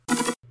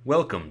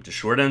Welcome to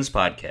Short Ends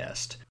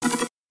Podcast.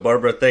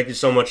 Barbara, thank you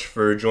so much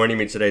for joining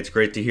me today. It's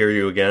great to hear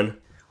you again.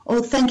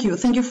 Oh, thank you.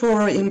 Thank you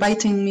for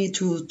inviting me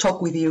to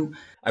talk with you.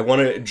 I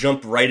want to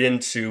jump right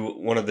into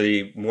one of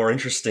the more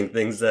interesting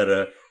things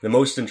the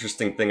most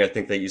interesting thing I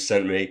think that you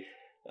sent me.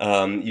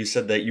 You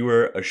said that you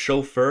were a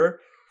chauffeur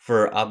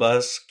for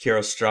Abbas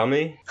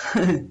Kiarostami.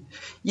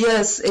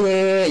 Yes,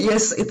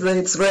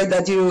 it's great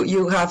that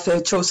you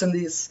have chosen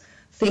this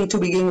thing to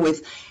begin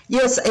with.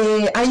 Yes,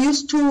 I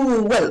used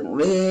to,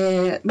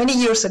 many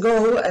years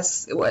ago,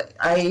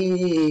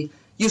 I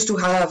used to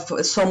have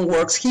some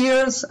works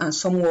here and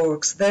some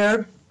works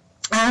there.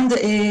 And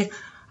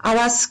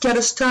Abbas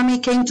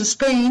Kiarostami came to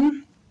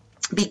Spain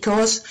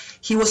because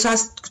he was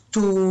asked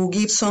to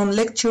give some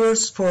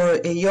lectures for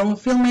young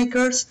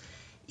filmmakers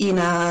in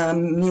a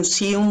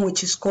museum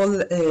which is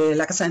called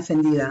La Casa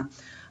Encendida.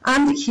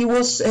 And he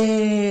was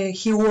giving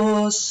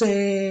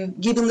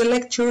the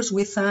lectures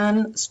with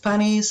an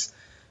Spanish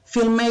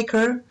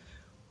filmmaker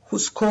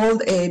who's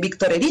called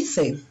Victor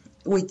Erice,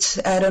 which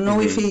I don't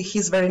know if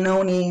he's very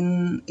known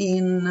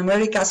in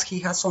Americas. He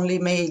has only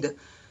made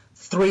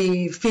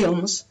 3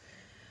 films.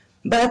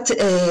 But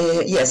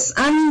yes,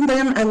 and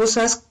then I was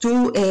asked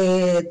to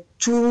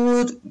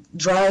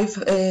drive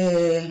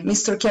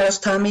Mr.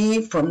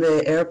 Kiarostami from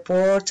the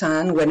airport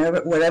and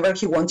wherever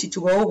he wanted to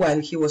go while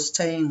he was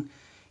staying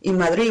in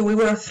Madrid. We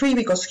were 3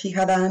 because he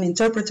had an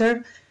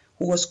interpreter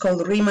who was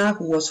called Rima,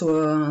 who was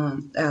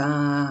an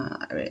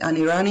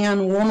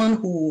Iranian woman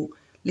who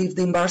lived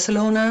in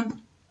Barcelona,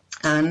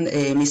 and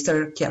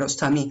Mr.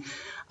 Kiarostami.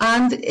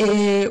 And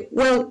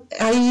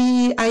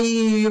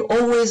I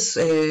always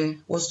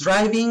was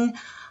driving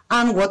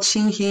and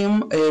watching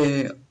him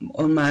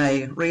on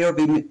my rear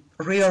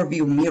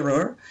view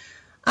mirror.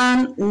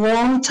 And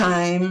one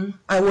time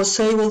I was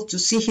able to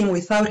see him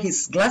without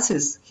his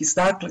glasses, his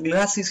dark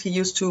glasses he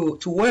used to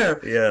wear.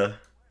 Yeah,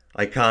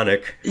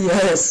 iconic.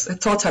 Yes,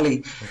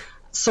 totally.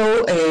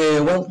 So,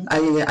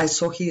 I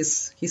saw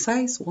his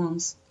eyes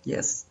once,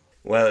 yes.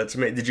 Well, it's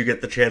amazing. Did you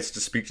get the chance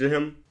to speak to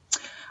him?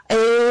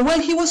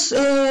 He was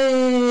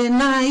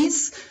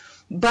nice,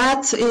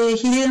 but he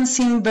didn't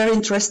seem very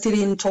interested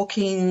in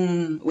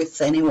talking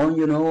with anyone,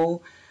 you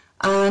know.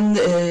 And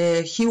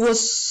he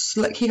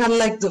had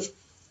like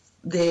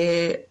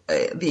the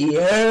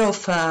air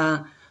of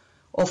a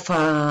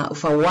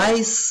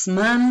wise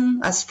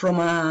man, as from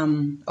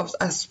an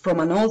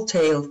old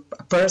tale,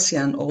 a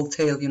Persian old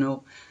tale, you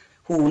know,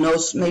 who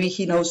knows, maybe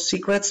he knows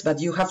secrets, but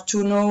you have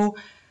to know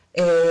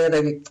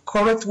the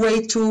correct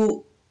way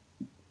to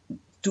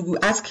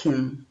ask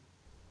him.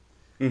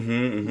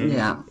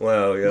 Yeah.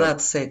 Wow, yeah.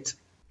 That's it.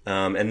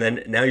 And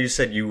then now you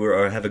said you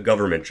have a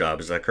government job,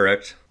 is that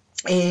correct?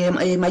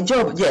 My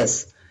job,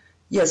 yes.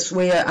 Yes,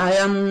 I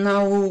am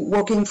now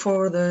working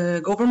for the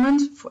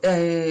government.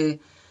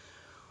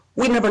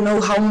 We never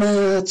know how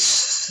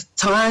much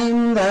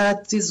time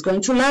that is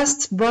going to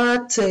last,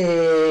 but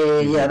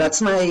yeah,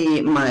 that's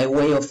my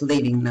way of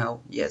living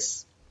now,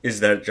 yes. Is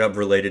that job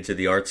related to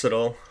the arts at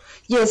all?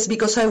 Yes,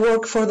 because I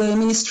work for the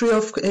Ministry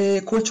of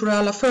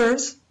Cultural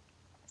Affairs,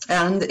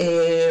 and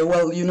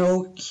you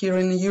know, here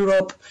in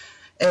Europe,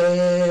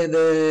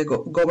 the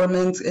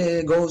government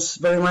goes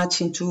very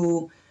much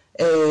into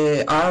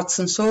arts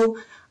and so,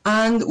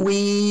 and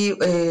we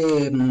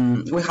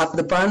have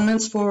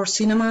departments for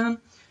cinema.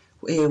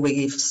 We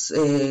give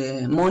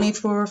money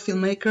for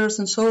filmmakers,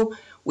 and so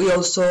we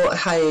also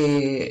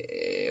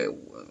I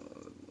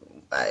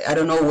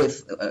don't know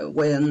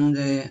when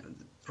the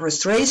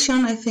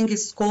restoration, I think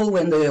it's called,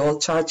 when the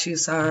old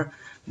churches are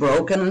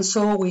broken, and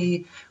so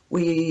we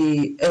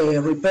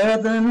repair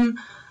them,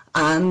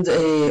 and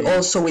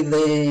also with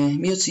the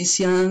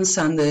musicians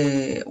and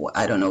the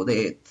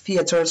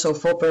theaters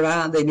of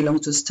opera, they belong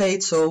to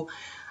state. So,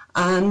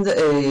 and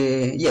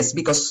yes,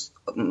 because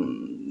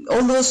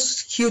all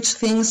those huge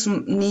things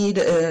need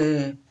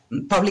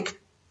public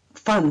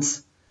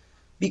funds,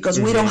 because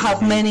we don't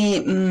have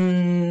many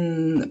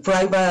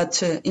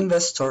private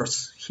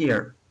investors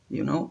here,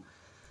 you know.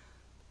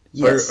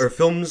 Yes. Are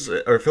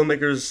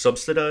filmmakers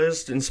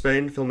subsidized in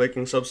Spain?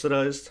 Filmmaking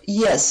subsidized?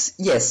 Yes.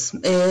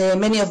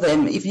 Many of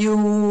them. If you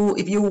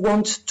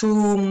want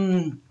to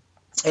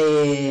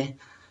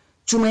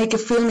make a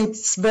film,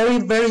 it's very,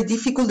 very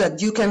difficult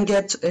that you can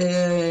get.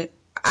 A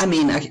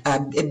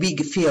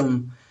big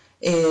film.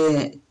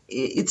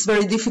 It's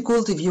very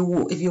difficult if you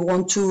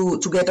want to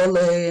get all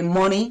the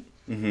money,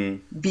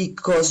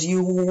 because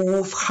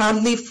you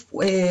hardly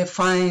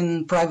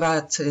find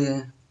private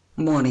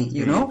money,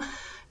 you know.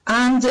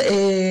 And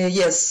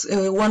yes,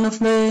 one of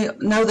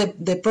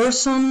the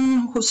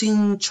person who's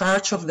in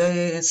charge of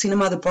the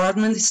cinema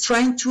department is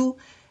trying to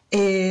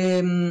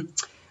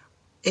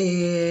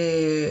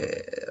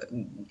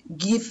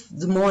give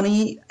the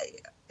money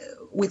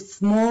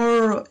with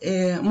more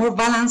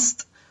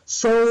balanced,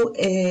 so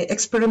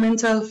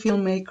experimental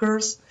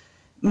filmmakers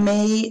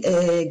may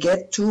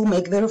get to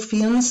make their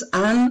films,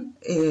 and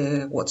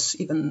what's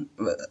even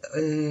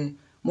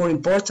more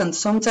important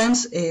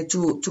sometimes,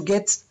 to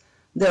get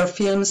their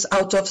films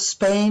out of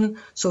Spain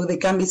so they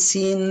can be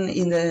seen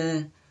in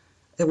the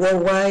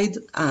worldwide,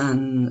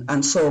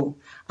 and so.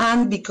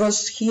 And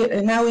because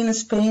here now in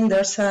Spain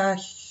there's a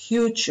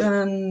huge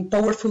and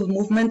powerful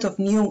movement of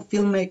new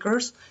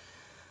filmmakers,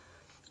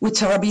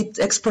 which are a bit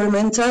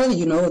experimental.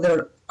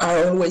 There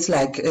are always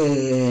like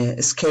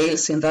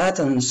scales in that,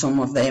 and some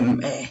of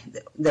them,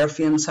 their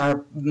films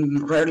are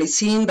rarely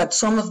seen, but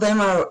some of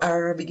them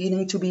are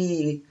beginning to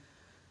be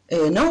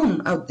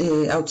known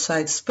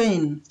outside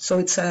Spain. So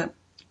it's a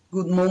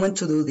good moment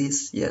to do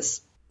this,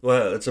 yes.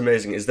 Wow, that's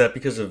amazing. Is that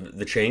because of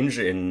the change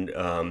in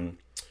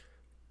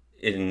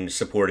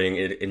supporting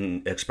it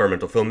in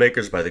experimental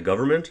filmmakers by the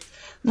government?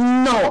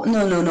 No.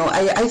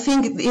 I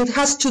think it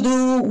has to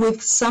do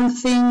with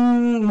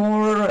something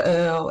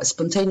more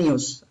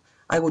spontaneous,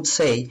 I would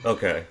say.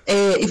 Okay.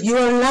 If you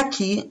are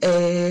lucky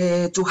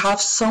to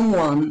have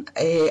someone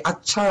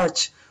at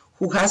church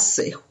who has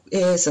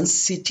a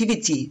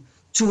sensitivity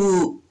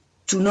to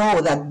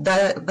know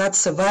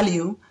that's a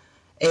value,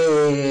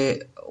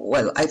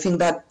 well, I think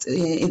that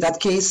in that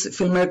case,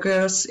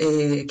 filmmakers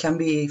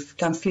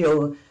can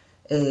feel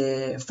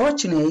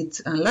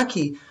fortunate and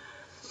lucky,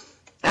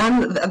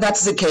 and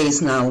that's the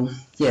case now.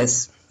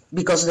 Yes,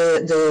 because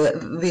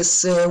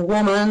this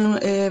woman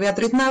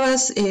Beatriz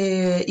Navas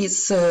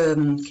is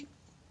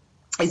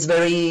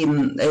very.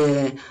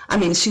 I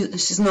mean,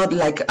 she's not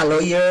like a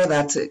lawyer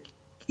that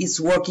is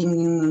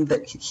working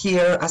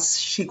here as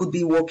she could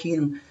be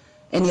working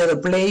any other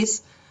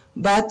place,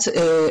 but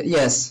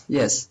yes.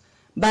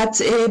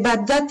 But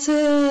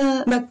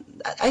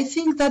I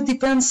think that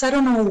depends. I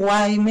don't know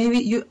why. Maybe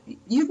you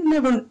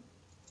never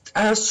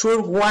are sure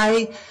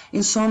why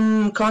in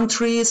some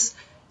countries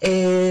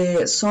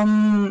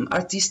some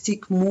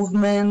artistic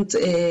movement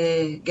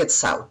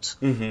gets out,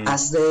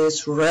 as the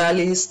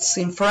surrealists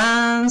in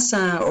France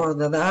or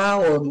Dada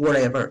or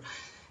whatever.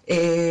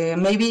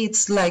 Maybe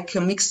it's like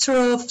a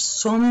mixture of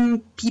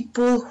some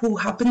people who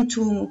happen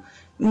to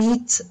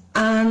meet,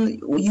 and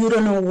you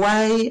don't know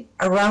why,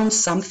 around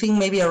something,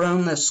 maybe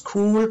around a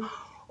school,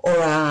 or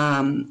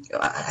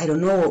I don't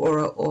know,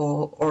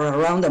 or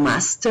around a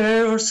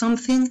master or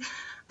something,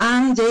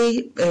 and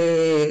they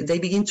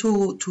begin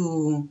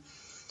to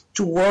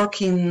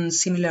work in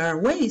similar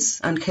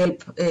ways and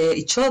help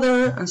each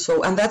other,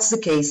 and that's the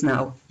case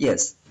now.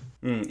 Yes.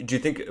 Do you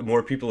think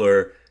more people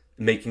are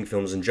making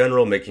films in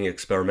general, making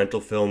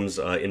experimental films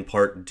in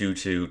part due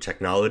to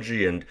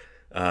technology and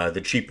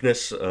the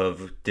cheapness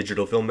of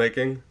digital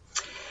filmmaking?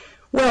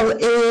 Well,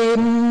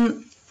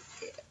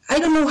 I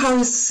don't know how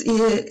is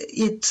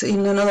it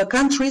in other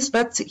countries,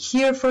 but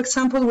here, for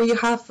example, we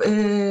have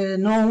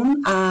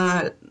known,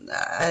 I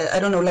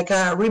don't know, like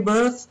a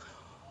rebirth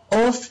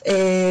of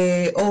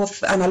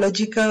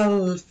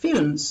analogical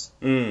films.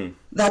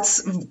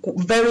 That's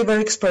very,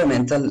 very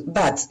experimental.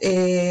 But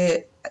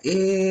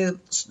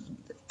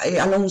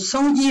along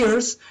some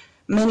years,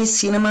 many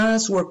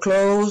cinemas were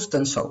closed,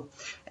 and so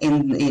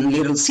in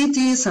little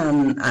cities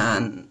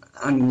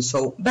and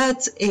so.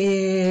 But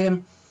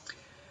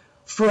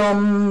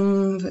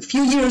from a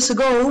few years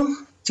ago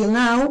till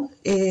now,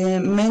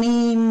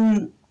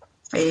 many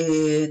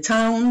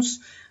towns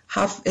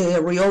have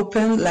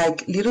reopened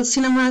like little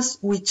cinemas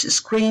which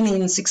screen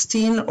in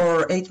 16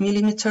 or 8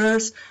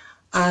 millimeters,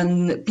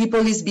 and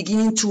people is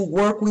beginning to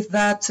work with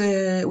that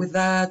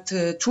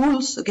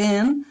tools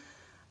again.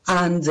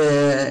 And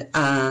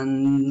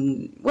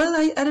well,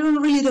 I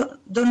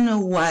don't know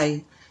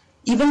why.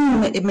 Even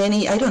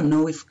many, I don't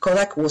know if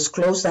Kodak was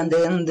closed and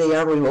then they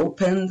are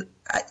reopened.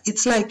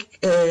 It's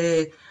like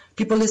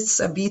people is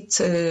a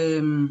bit,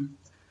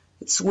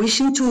 it's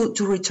wishing to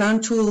return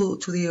to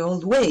the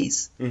old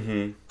ways.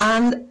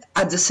 And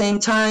at the same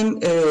time,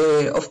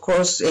 of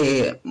course,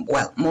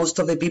 well, most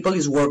of the people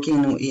is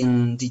working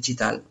in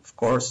digital, of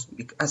course,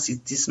 because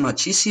it is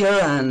much easier,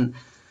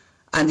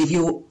 and if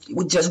you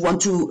would just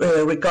want to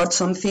record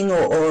something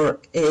or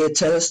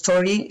tell a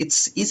story,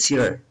 it's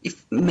easier.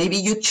 If maybe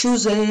you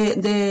choose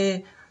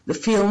the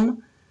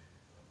film,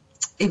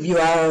 if you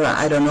are,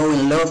 I don't know,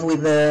 in love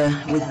with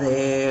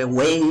the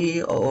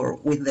way or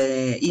with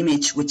the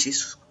image, which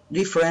is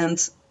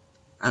different,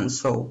 and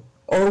so,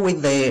 or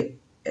with the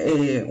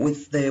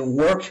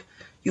work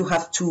you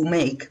have to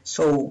make.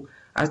 So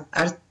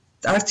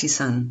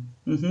artisan.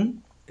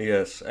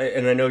 Yes,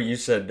 and I know you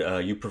said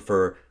you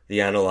prefer the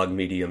analog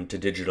medium to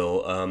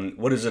digital.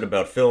 What is it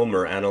about film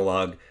or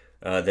analog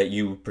that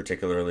you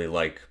particularly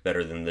like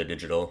better than the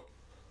digital?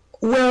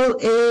 Well,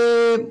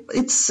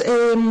 it's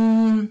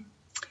in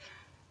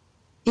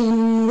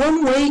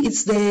one way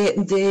it's the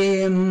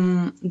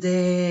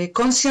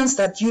conscience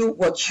that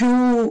what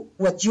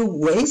you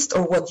waste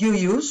or what you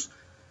use,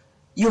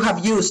 you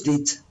have used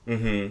it,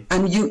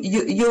 and you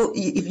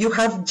if you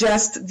have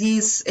just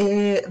this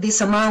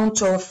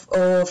amount of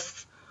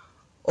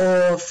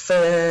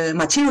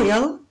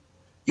material,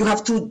 you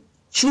have to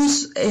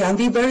choose and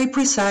be very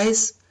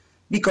precise,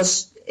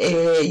 because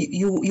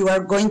you are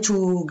going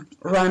to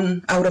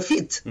run out of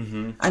it.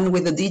 And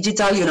with the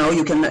digital,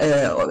 you can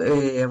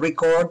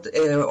record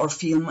or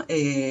film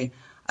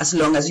as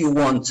long as you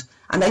want.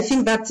 And I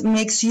think that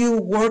makes you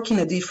work in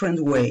a different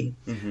way.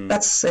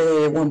 That's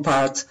one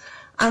part.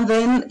 And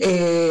then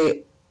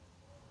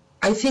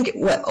I think,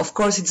 well, of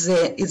course, it's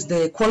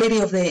the quality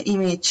of the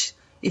image.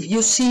 If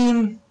you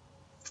see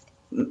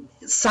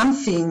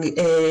something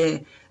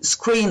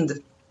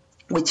screened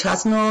which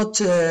has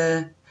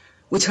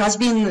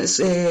been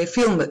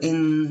filmed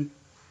in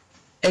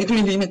 8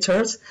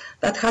 millimeters,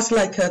 that has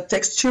like a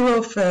texture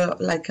of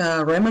like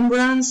a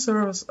remembrance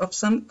or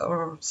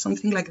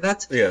something like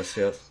that. Yes,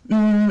 yes.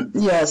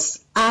 Yes,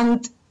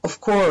 and of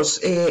course,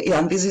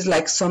 and this is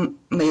like some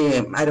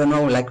I don't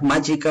know, like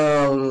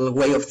magical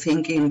way of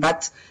thinking,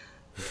 but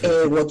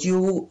what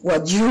you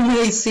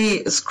may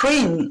see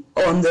screen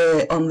on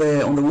the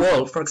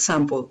wall, for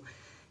example,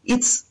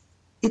 it's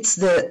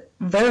the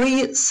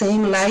very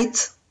same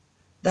light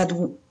that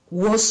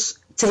was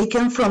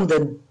taken from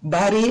the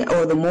body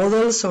or the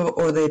models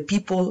or the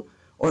people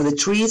or the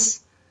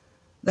trees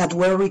that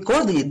were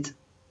recorded.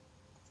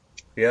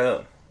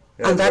 Yeah.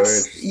 And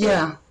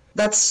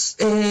that's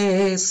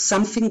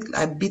something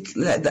a bit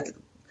like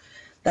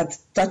that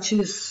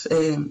touches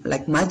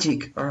like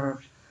magic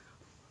or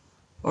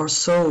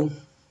so.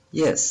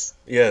 Yes.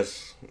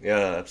 Yes.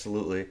 Yeah,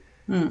 absolutely.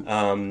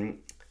 And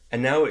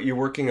now you're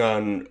working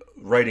on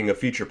writing a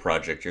feature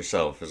project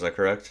yourself. Is that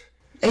correct?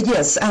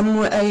 Yes, I'm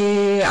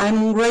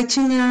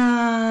writing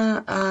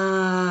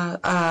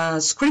a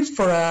script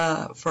for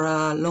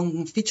a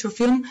long feature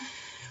film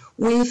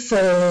with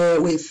a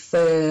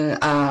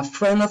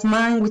friend of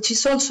mine, which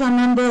is also a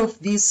member of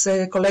this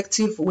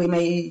collective. We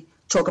may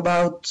talk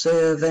about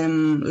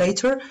them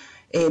later,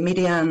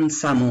 Miriam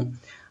Samu.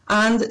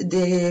 And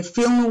the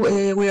film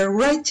we are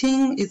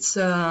writing, it's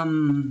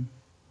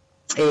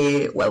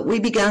we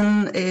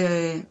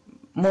began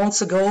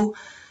months ago.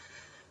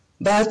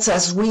 But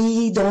as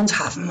we don't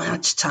have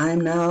much time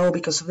now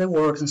because of the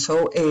work, and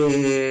so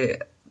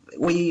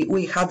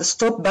we had to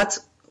stop. But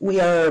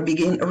we are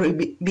beginning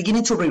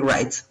to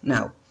rewrite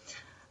now.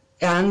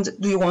 And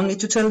do you want me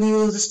to tell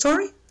you the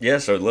story?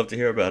 Yes, I would love to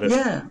hear about it.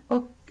 Yeah.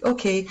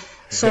 Okay.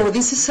 So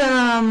this is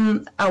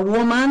a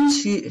woman.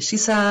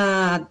 She's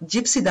a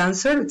gypsy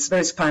dancer. It's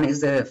very Spanish,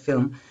 the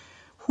film.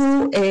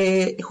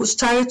 Who's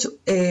tired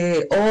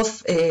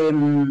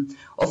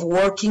of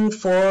working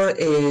for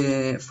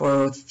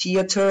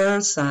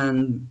theaters,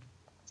 and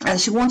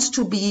she wants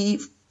to be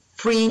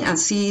free and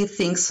see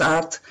things.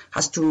 Art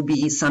has to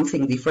be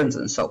something different,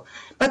 and so.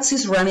 But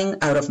she's running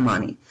out of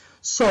money.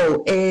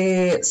 So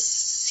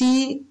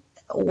she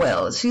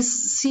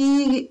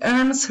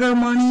earns her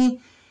money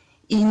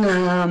in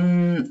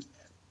a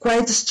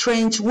quite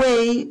strange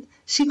way.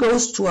 She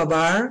goes to a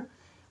bar,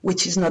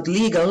 which is not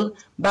legal,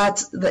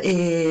 but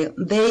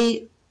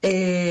they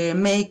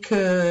make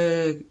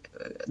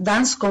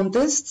dance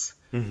contests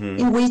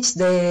in which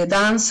the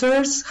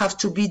dancers have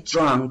to be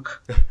drunk,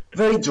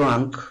 very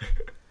drunk.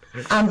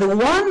 And the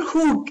one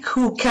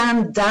who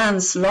can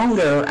dance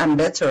longer and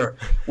better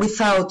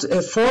without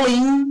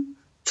falling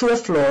to the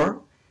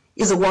floor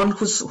is the one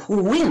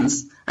who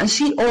wins, and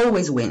she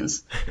always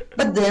wins.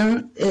 But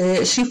then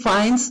she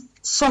finds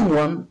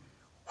someone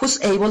who's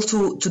able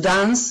to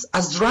dance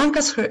as drunk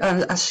as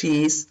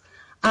she is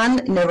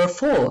and never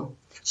fall.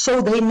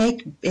 So they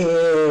make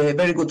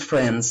very good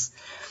friends.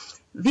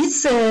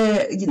 This,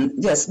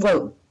 yes,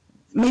 well,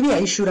 maybe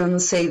I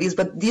shouldn't say this,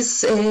 but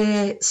this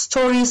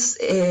story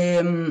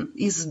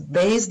is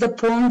based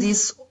upon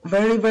this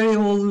very, very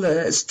old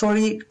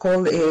story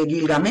called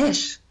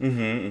Gilgamesh,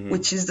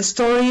 which is the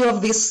story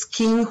of this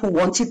king who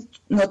wanted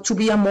not to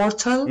be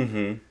immortal.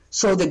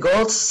 So the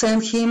gods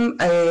sent him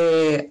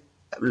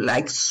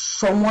like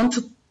someone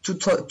the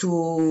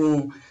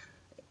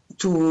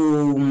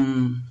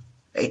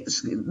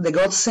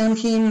gods sent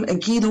him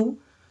Enkidu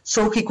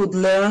so he could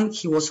learn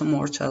he was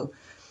immortal.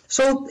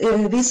 So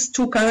these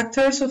two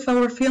characters of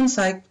our films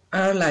are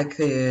like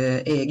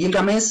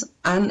Gilgamesh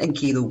and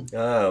Enkidu.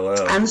 Oh,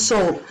 wow.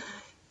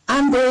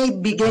 And they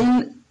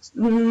begin.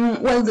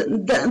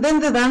 Then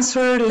the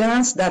dancer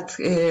learns that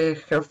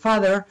her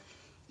father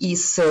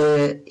is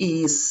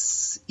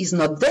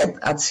not dead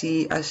as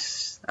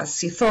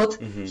she thought.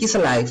 He's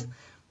alive,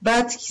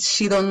 but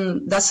she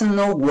doesn't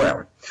know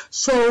where.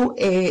 So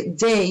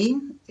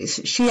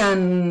she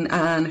and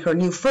her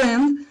new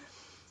friend,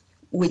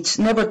 which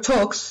never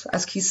talks,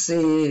 as he's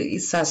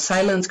is a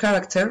silent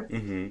character,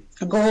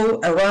 go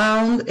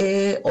around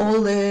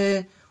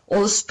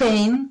all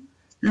Spain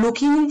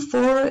looking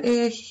for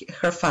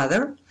her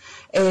father.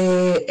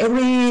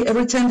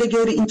 Every time they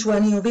get into a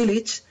new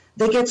village,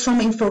 they get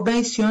some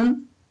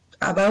information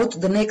about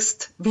the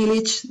next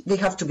village they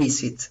have to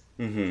visit,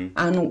 and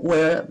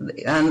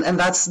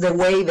that's the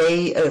way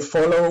they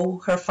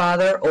follow her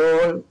father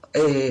all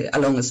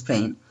along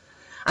Spain.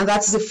 And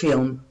that's the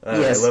film.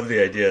 Yes. I love the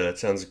idea. That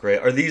sounds great.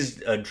 Are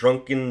these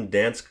drunken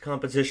dance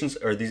competitions?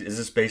 Is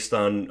this based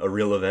on a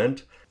real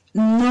event?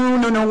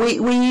 No.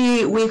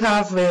 We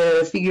have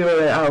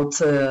figured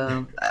out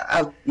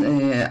out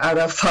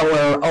of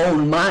our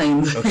own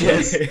mind. Okay.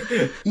 Yes.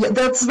 Yeah,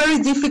 that's very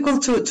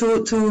difficult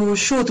to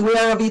shoot. We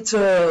are a bit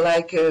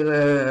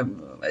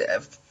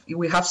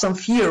we have some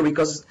fear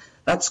because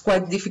that's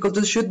quite difficult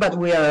to shoot, but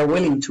we are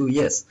willing to.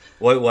 Yes.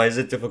 Why is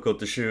it difficult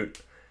to shoot?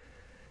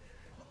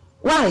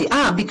 Why?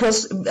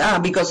 Because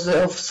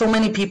of so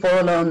many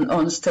people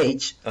on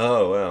stage,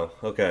 Oh, wow.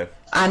 Okay.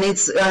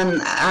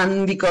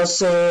 and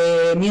because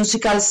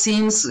musical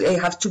scenes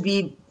have to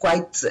be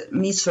quite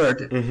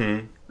measured.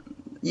 Mm-hmm.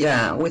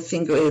 Yeah, we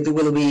think it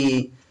will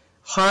be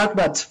hard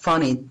but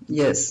funny.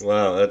 Yes.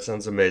 Wow, that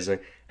sounds amazing.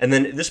 And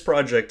then this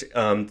project,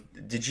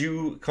 did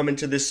you come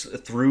into this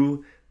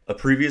through a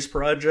previous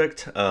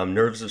project,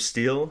 Nerves of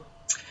Steel?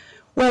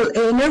 Well,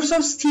 Nerves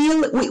of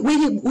Steel,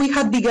 we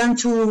had begun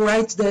to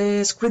write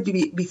the script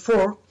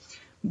before,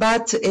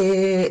 but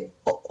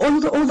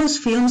all those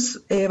films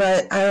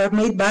are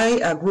made by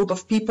a group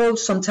of people.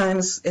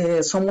 Sometimes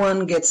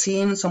someone gets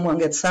in, someone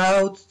gets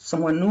out,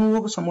 someone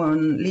new,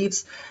 someone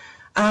leaves,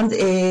 and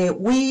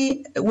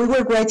we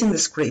were writing the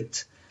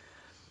script.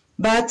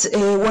 But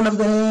one of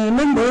the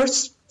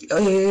members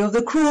of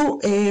the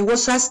crew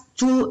was asked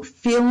to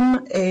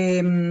film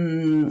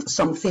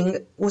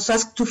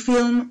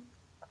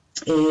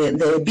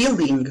the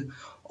building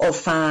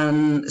of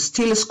a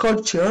steel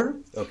sculpture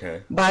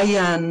Okay. by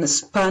an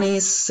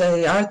Spanish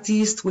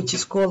artist which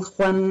is called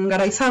Juan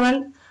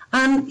Garayzábal,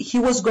 and he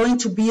was going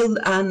to build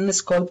a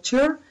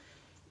sculpture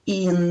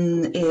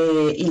in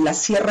La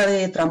Sierra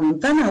de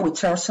Tramuntana,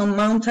 which are some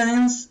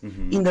mountains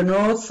in the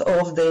north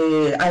of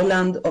the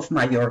island of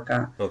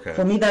Mallorca. Okay.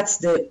 For me, that's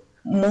the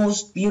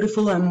most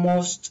beautiful and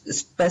most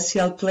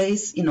special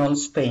place in all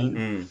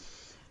Spain.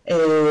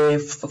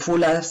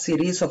 Full of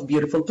series of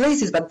beautiful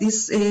places, but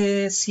this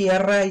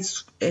Sierra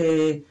is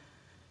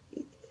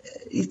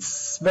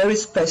it's very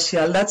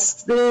special.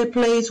 That's the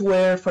place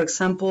where, for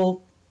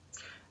example,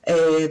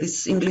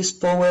 this English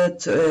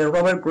poet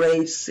Robert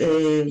Graves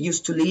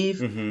used to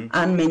live,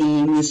 and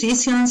many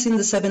musicians in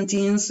the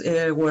 17th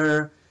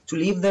were to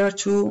live there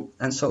too,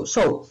 and so.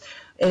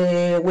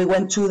 We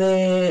went to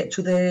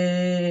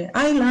the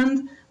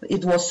island.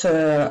 It was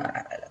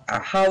a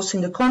house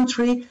in the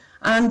country,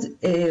 and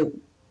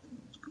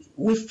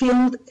we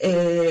filmed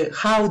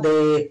how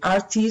the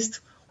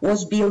artist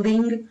was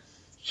building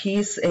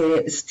his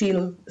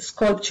steel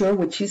sculpture,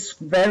 which is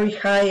very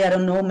high, I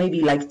don't know,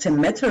 maybe like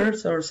 10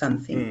 meters or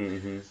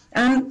something.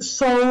 And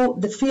so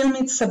the film,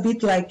 it's a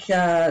bit like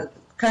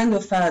kind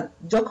of a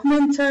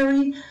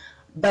documentary,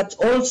 but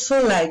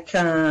also like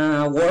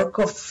a work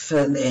of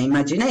the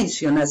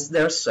imagination, as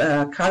there's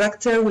a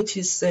character which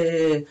is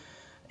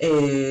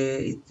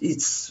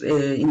it's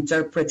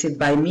interpreted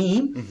by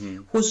me,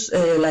 who's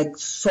like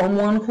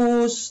someone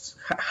who's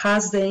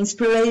has the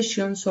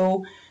inspiration,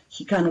 so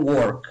he can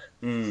work.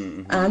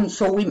 And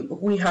so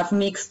we have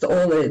mixed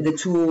all the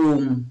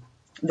two,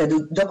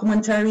 the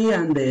documentary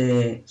and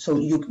so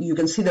you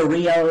can see the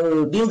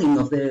real building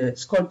of the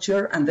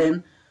sculpture, and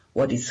then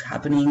what is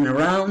happening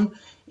around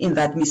in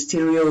that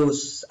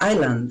mysterious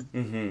island.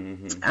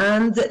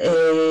 And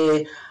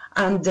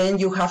then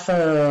you have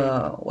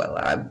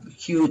a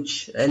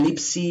huge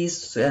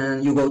ellipsis,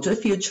 and you go to the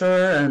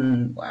future,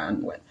 and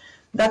well,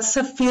 that's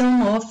a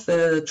film of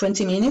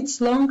 20 minutes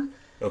long.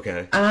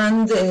 Okay.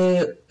 And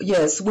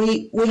yes,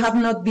 we have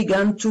not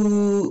begun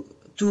to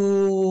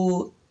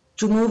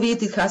move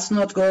it. It has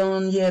not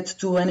gone yet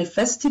to any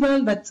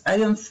festival, but I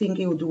don't think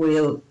it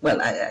will.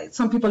 Well,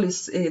 some people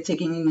is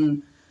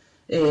taking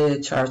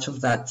charge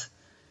of that,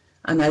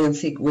 and I don't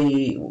think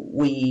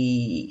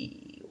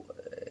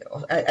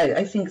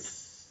I think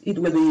it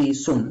will be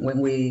soon when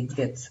we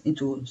get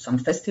into some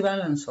festival,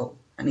 and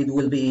it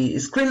will be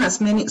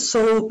screened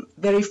so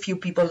very few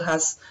people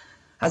has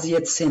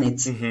yet seen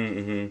it.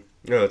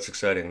 No, it's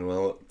exciting.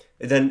 Well,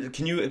 then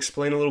can you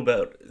explain a little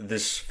about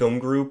this film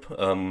group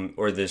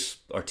or this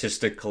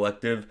artistic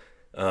collective?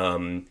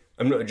 I'm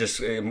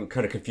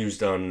kind of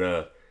confused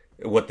on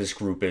what this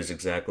group is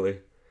exactly.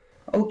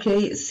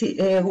 Okay.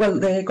 Well,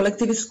 the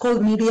collective is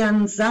called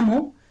Miriam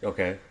Zamo.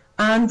 Okay.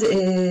 And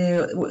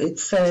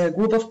it's a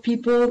group of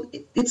people.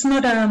 It's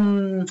not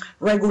a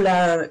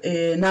regular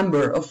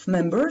number of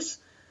members,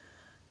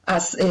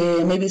 as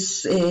maybe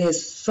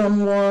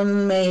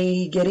someone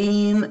may get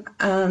in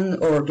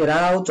or get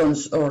out,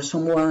 or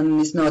someone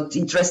is not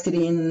interested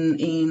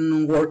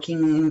in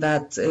working in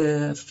that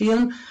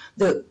film.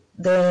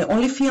 The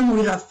only film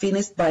we have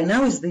finished by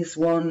now is this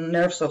one,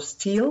 Nerves of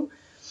Steel.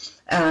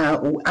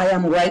 I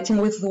am writing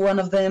with one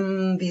of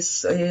them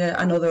this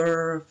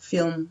another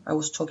film I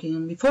was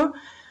talking before,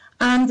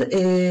 and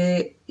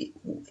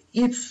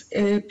it's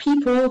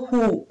people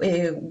who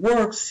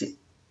works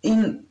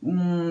in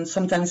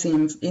sometimes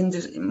in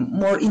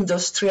more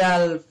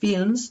industrial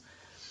films,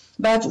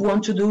 but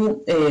want to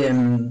do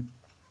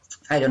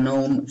I don't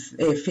know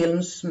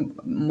films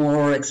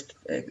more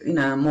in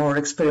a more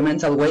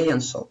experimental way,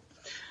 and so.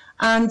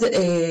 And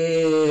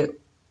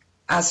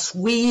as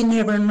we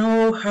never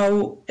know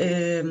how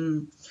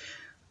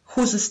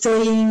who's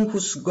staying,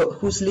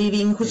 who's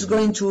leaving, who's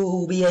going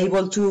to be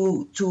able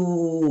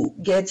to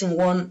get in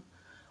one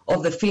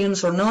of the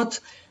films or not,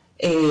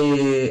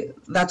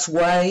 that's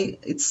why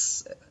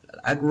it's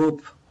a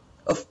group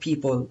of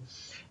people.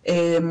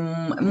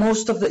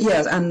 Most of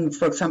and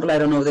for example, I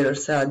don't know,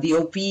 there's a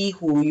DOP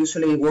who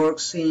usually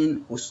works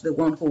who's the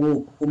one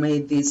who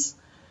made this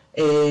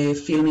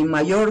film in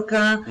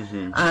Mallorca,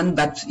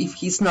 but if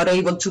he's not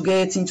able to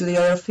get into the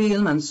other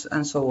film, and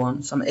so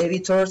on, some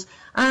editors,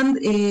 and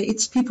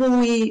it's people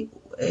we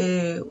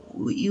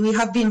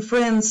have been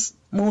friends,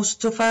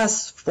 most of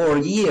us, for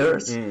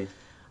years,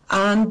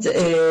 and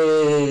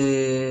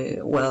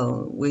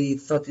we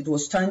thought it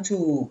was time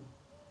to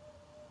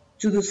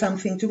do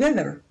something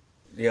together.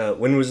 Yeah.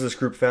 When was this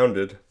group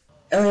founded?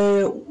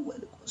 When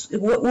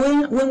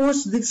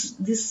was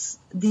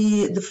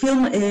the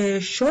film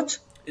shot?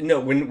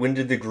 No, when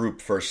did the group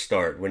first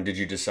start? When did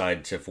you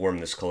decide to form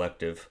this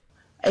collective?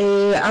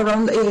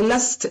 Around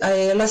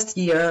last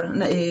year,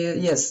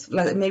 yes,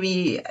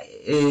 maybe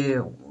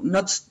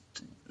not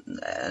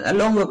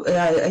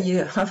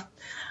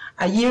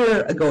a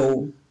year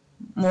ago,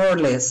 more or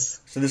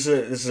less. So this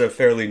is a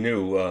fairly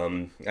new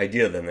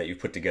idea then, that you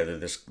put together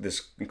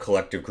this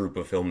collective group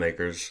of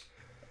filmmakers.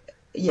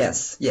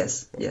 Yes,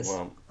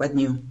 Wow. Quite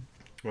new.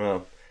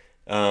 Wow.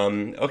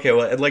 Okay,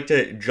 well, I'd like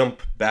to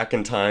jump back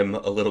in time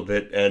a little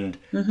bit and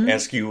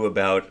ask you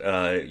about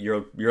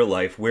your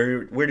life.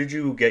 Where did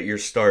you get your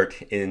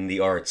start in the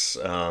arts?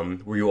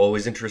 Were you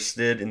always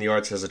interested in the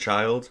arts as a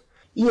child?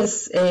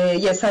 Yes.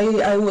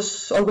 I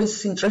was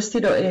always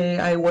interested.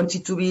 I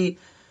wanted to be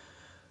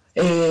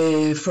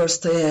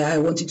first. I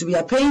wanted to be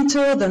a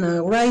painter, then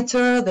a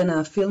writer, then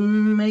a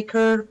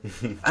filmmaker,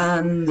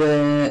 and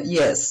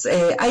yes,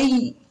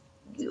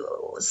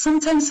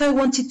 Sometimes I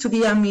wanted to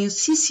be a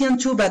musician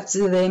too, but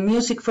the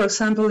music, for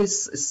example,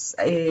 is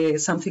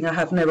something I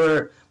have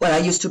never. Well, I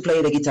used to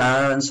play the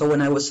guitar, and so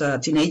when I was a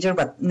teenager,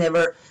 but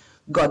never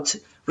got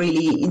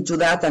really into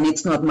that, and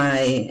it's not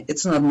my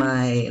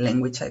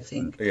language, I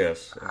think.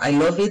 Yes. I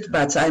love it,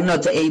 but I'm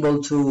not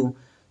able to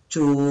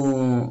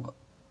do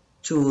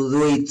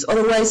it.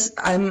 Otherwise,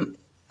 I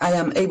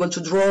am able to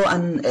draw,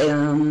 and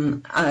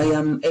I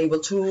am able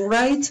to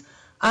write,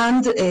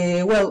 and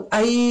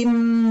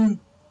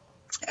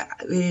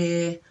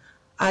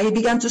I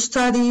began to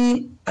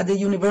study at the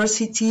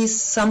university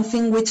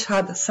something which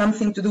had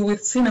something to do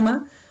with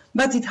cinema,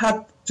 but it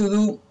had to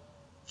do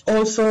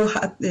also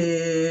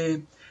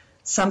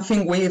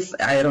something with,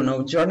 I don't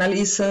know,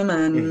 journalism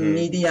and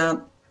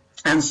media,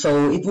 and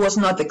so it was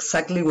not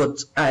exactly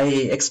what I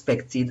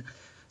expected.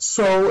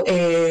 So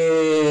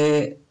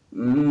I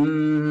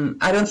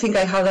don't think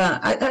I had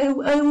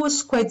I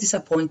was quite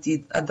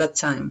disappointed at that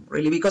time,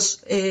 really,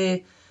 because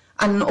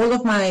and all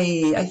of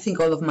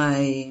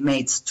my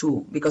mates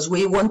too, because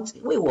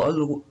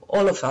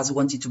all of us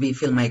wanted to be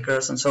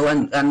filmmakers, and so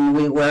and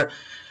we were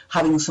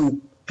having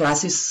some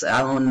classes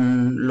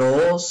on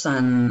laws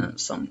and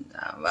some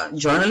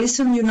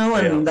journalism,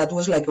 and that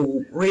was like a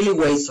really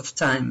waste of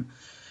time.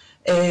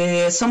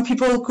 Some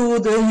people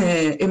could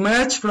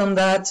emerge from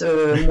that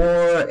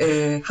more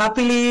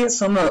happily.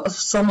 Some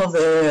of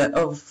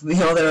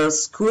the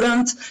others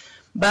couldn't.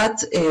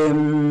 But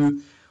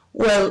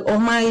all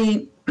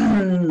my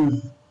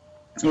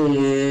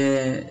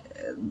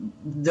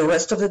the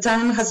rest of the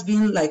time has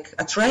been like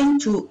a trying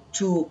to,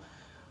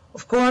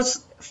 of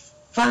course,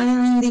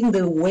 finding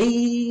the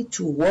way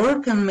to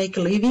work and make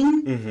a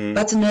living,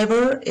 but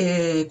never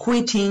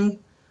quitting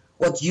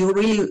what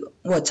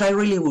I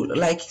really would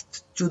like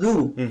to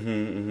do.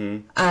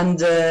 And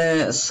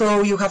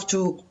so you have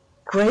to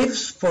crave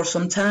for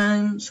some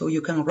time so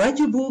you can write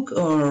your book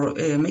or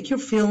make your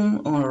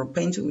film or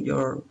paint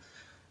your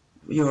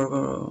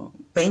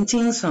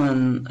paintings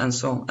and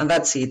so, and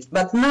that's it.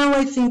 But now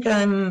I think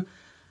I'm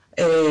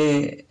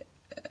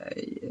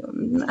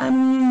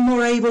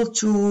more able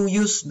to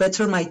use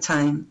better my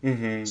time,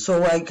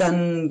 so I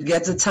can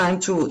get the time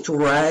to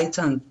write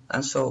and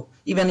so,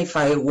 even if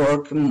I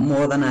work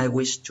more than I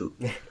wish to.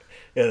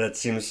 Yeah, that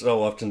seems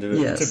so often to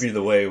be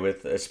the way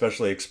with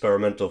especially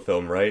experimental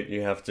film, right?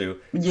 You have to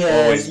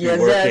always be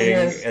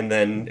working, and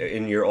then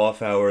in your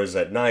off hours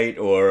at night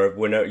or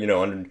when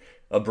on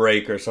a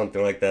break or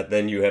something like that,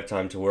 then you have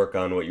time to work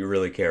on what you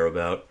really care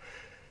about.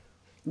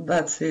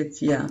 That's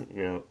it. Yeah.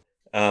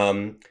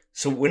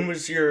 So when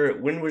was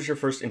your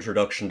first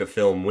introduction to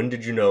film? When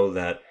did you know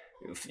that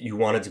you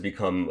wanted to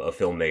become a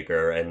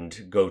filmmaker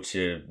and go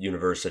to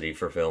university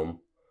for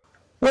film?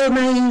 Well,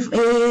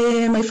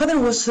 my father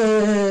is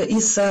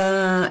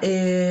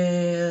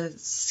a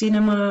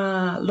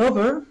cinema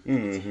lover,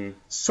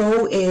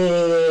 so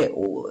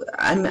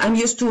I'm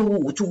used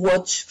to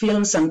watch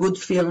films and good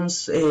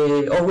films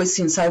always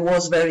since I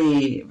was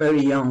very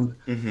very young.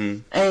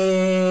 And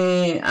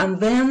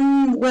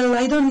then,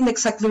 I don't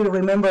exactly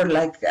remember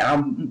like a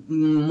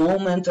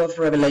moment of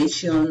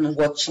revelation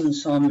watching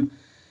some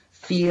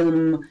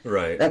film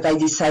that I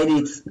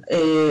decided.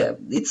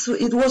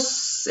 It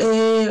was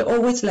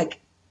always like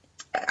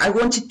I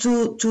wanted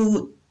to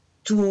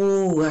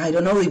I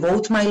don't know,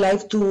 devote my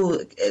life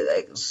to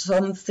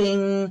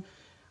something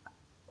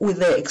with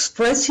the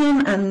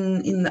expression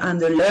and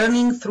the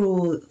learning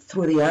through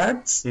the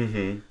arts.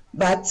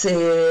 But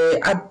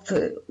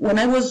when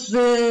I was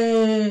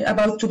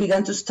about to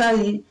begin to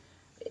study,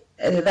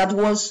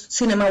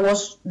 cinema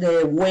was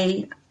the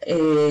way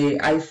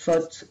I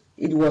thought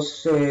it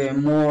was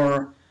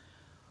more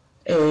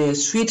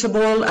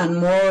suitable and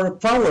more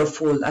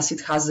powerful, as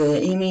it has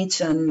the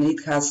image and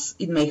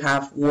it may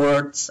have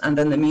words, and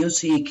then the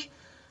music,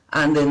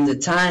 and then the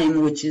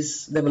time which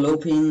is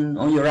developing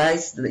on your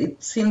eyes.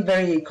 It seemed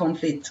very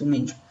complete to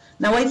me.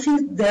 Now I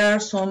think there are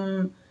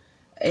some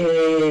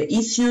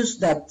issues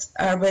that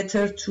are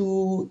better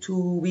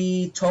to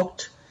be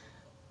talked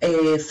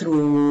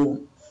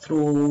through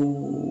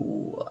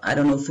I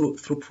don't know,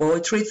 through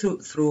poetry,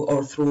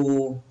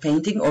 through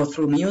painting or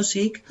through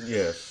music.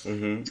 Yes.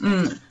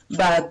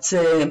 But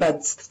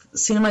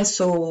cinema is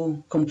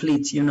so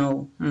complete, you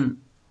know.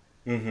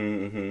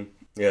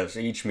 Yes,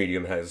 each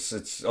medium has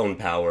its own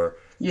power.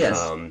 Yes.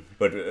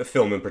 But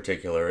film in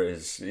particular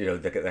is,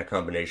 that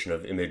combination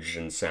of image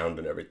and sound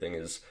and everything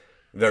is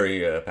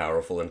very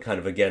powerful, and kind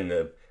of, again,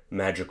 a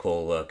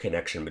magical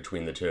connection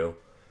between the two.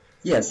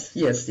 Yes.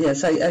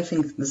 I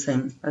think the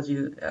same as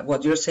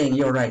what you're saying.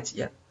 You're right.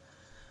 Yeah.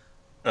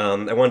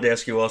 I wanted to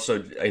ask you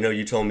also, I know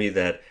you told me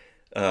that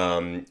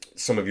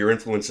some of your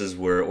influences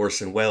were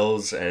Orson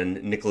Welles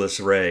and Nicholas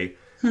Ray.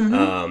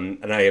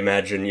 And I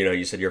imagine,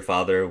 you said your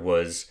father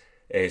was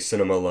a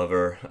cinema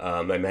lover.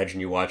 I imagine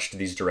you watched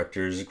these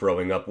directors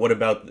growing up. What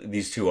about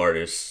these two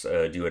artists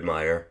do you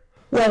admire?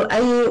 Well, I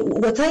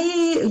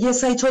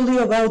told you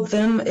about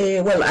them.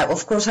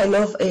 Of course, I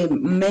love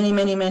many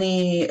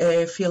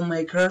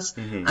filmmakers,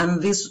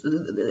 and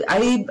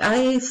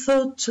I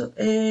thought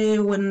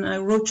when I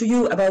wrote to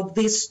you about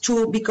these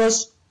two,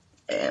 because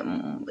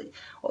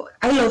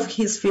I love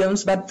his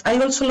films, but I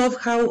also love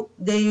how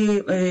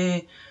they,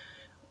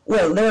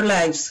 their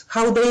lives,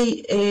 how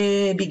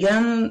they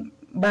began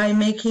by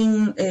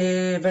making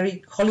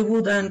very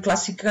Hollywood and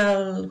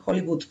classical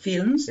Hollywood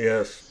films.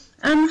 Yes.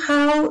 And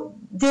how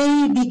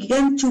they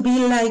began to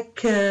be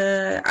like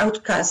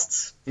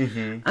outcasts,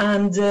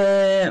 and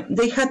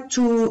they had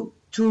to.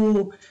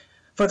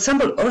 For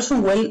example,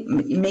 Orson Welles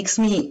makes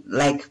me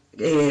like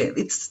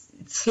it's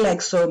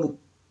like so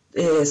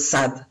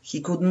sad.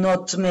 He could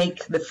not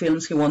make the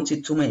films he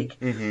wanted to make,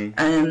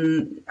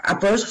 and a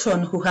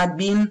person who had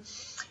been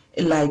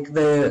like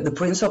the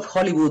Prince of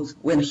Hollywood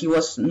when he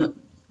was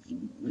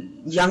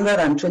younger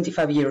than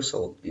 25 years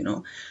old,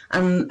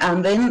 and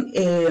then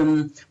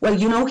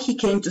he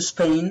came to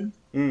Spain,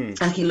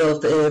 and he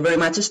loved very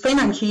much Spain,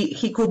 and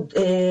he could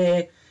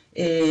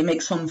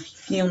make some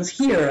films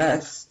here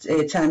as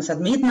Chance at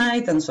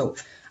Midnight and so,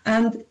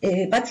 and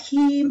but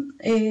he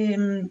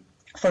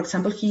for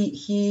example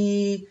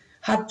he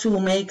had to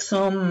make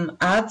some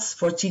ads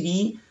for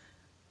TV,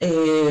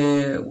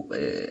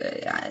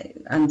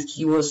 and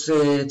he was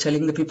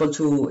telling the people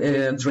to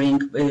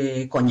drink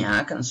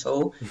cognac and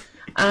so,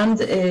 and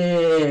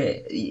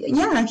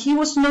he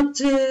was not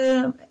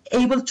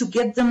able to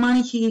get the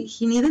money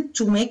he needed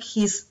to make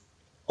his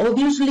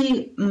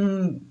obviously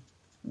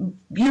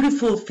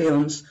beautiful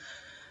films,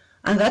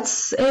 and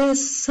that's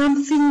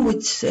something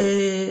which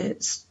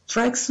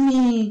strikes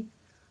me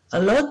a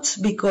lot,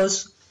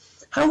 because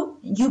how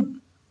you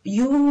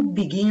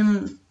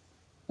begin.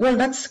 Well,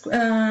 that's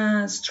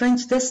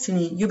strange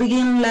destiny. You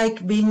begin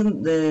like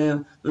being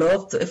the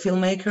loved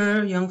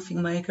filmmaker, young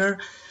filmmaker,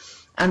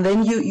 and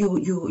then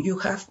you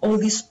have all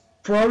these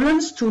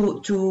problems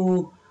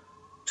to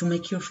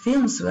make your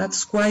films.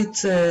 That's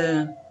quite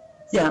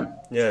yes,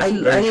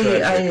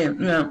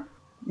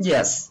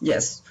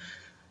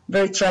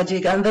 very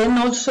tragic. And then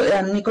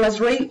also Nicholas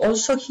Ray,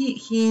 also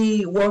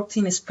he worked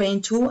in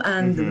Spain too,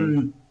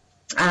 and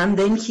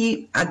then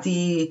he at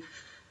the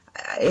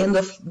end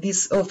of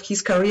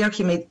his career,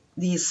 he made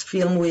this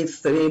film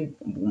with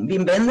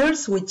Wim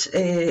Wenders, which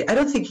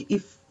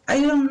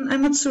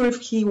I'm not sure if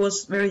he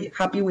was very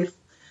happy with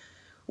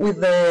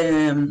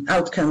the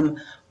outcome.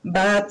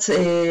 But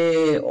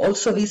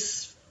also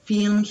this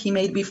film he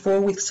made before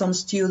with some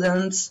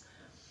students,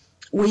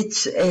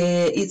 which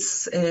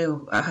it's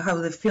how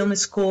the film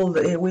is called.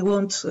 We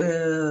won't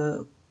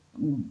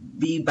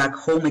be back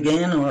home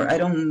again, or I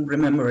don't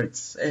remember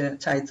its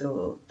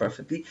title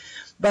perfectly,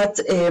 but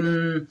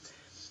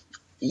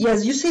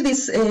yes, you see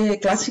this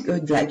classic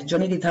like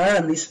Johnny Guitar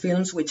and these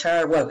films, which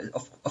are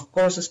of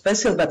course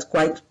special but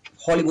quite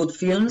Hollywood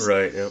films,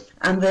 right? Yeah.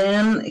 And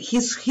then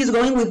he's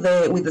going with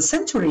the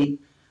century,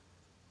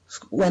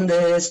 when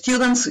the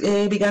students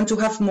began to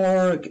have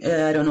more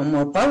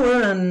more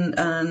power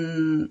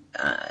and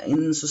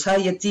in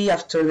society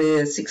after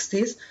the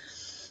 60s.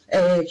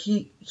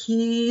 He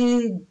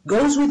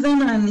goes with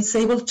them and is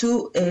able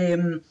to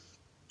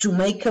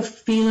make a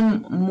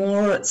film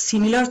more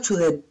similar to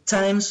the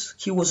times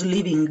he was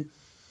living,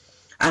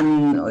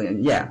 and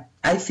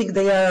I think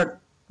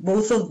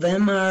both of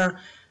them are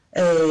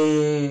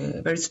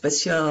very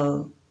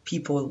special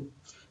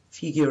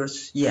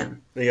figures. Yeah,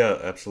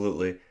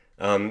 absolutely.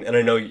 And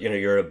I know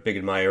you're a big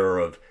admirer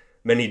of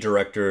many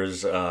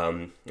directors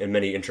and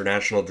many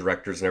international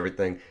directors and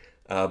everything.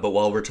 But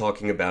while we're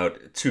talking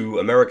about two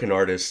American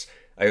artists,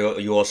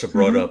 you also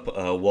brought up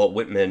Walt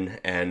Whitman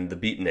and the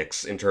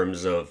Beatniks in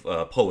terms of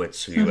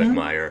poets who you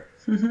admire.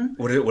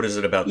 What is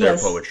it about their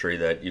poetry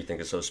that you think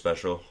is so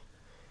special?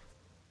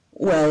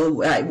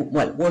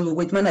 Walt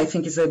Whitman, I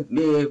think, is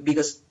the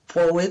biggest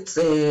poet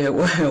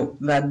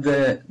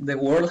that the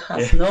world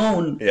has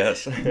known.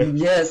 Yes.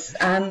 Yes,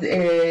 and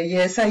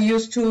yes, I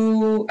used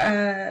to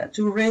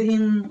read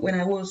him when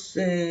I was,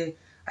 I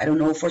don't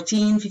know,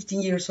 14,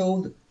 15 years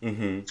old.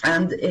 Mm-hmm.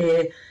 And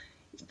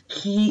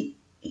he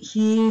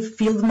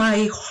filled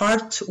my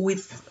heart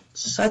with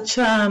such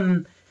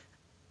a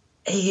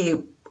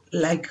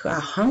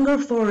hunger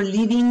for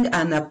living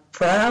and a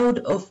proud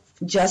of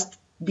just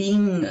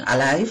being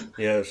alive.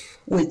 Yes.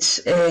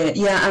 Which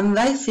and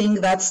I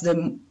think that's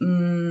the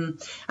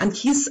and I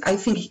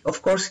think,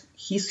 of course,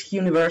 he's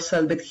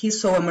universal, but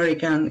he's so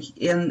American,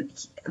 and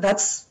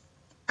that's,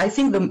 I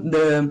think,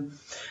 the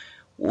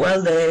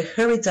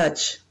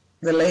heritage,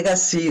 the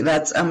legacy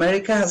that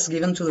America has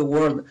given to the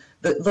world.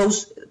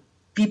 Those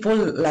people,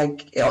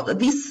 like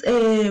this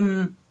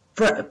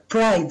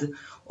pride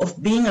of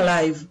being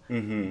alive,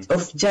 mm-hmm.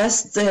 of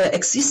just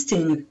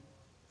existing.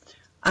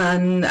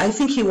 And I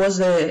think he was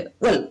I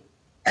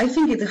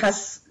think it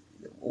has,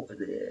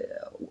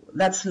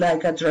 that's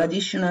like a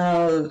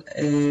traditional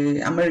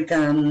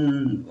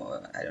American,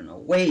 I don't know,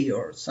 way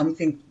or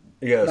something.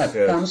 Yes,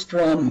 that comes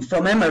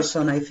from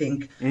Emerson, I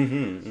think.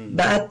 Mm-hmm, mm-hmm.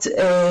 But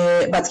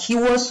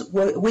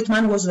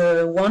Whitman was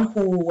the one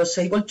who was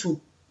able to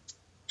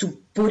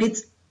put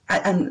it,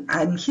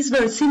 and he's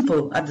very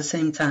simple at the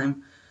same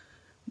time.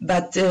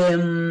 But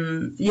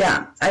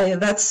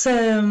that's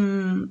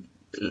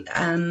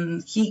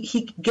and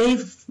he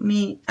gave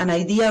me an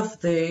idea of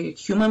the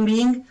human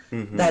being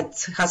mm-hmm.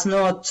 that has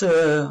not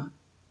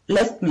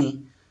left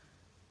me.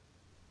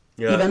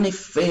 Yeah. Even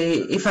if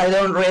I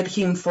don't read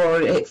him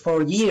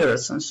for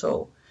years and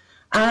so,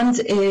 and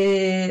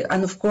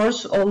of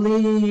course all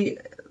the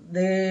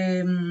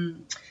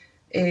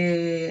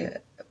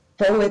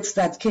poets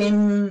that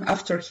came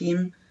after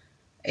him,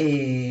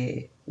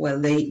 they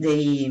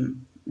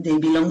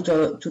belong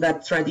to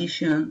that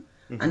tradition.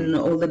 Mm-hmm. And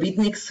all the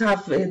beatniks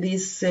have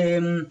this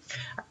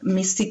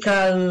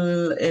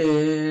mystical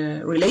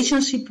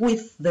relationship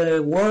with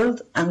the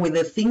world and with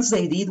the things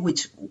they did,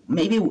 which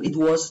maybe it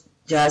was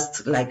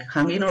just like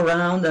hanging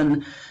around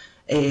and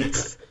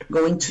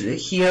going to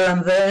here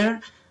and there,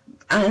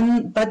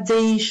 but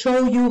they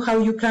show you how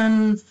you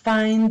can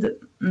find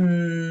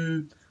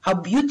how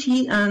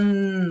beauty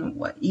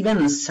and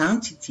even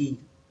sanctity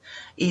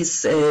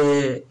is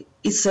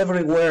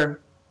everywhere.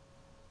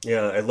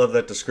 Yeah, I love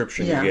that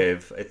description you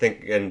gave. I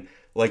think, and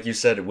like you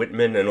said,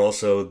 Whitman and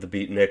also the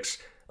Beatniks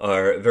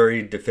are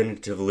very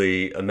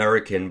definitively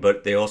American,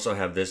 but they also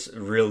have this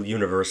real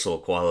universal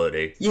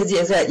quality. Yes,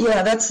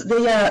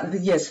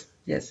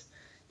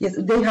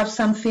 they have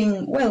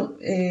something. Well,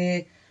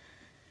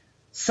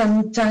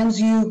 sometimes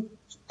you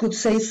could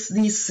say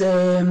this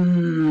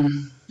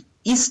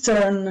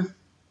Eastern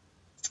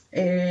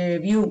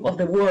view of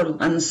the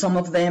world, and some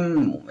of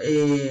them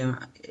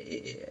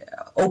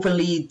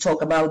openly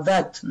talk about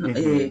that.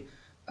 Mm-hmm.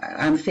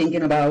 I'm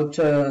thinking about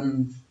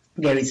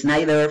Gary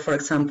Snyder, for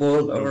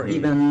example, or mm-hmm.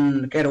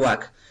 even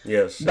Kerouac.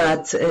 Yes.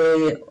 But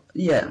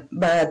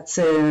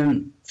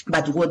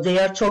but what they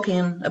are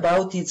talking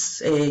about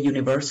is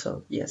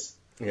universal. Yes.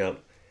 Yeah.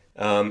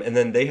 And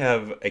then they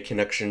have a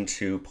connection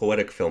to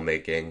poetic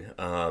filmmaking.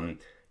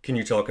 Can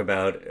you talk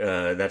about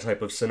that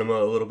type of cinema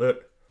a little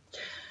bit?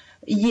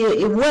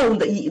 Yeah. Well,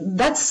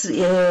 that's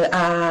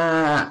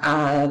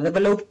a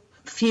developed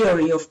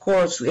theory, of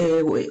course,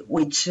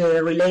 which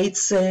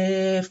relates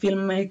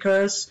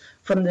filmmakers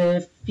from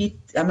the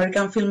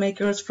American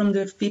filmmakers from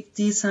the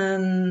 50s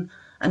and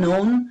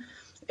on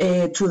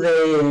to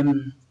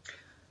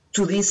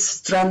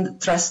this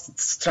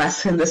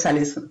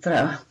transcendentalism,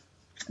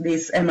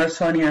 this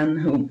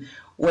Emersonian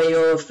way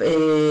of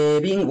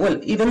being. Well,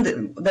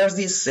 even there's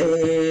this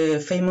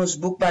famous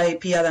book by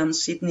P.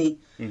 Adams Sidney,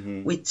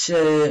 mm-hmm. which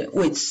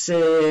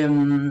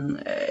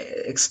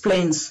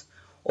explains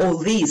all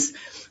this.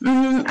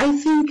 I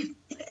think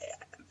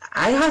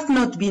I have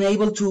not been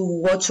able to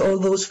watch all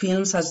those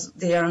films, as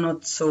they are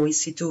not so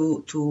easy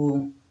to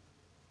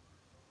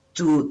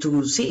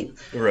see.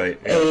 Right.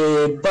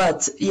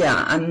 But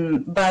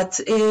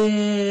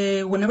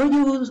whenever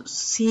you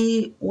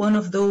see one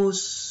of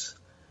those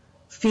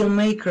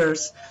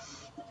filmmakers,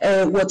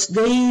 what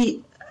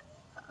they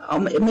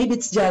maybe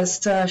it's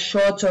just a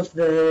shot of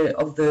the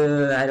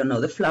I don't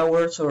know, the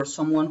flowers or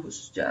someone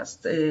who's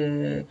just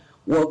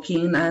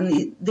walking,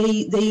 and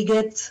they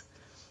get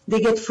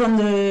from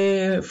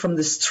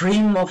the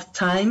stream of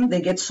time,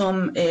 they get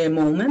some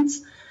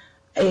moments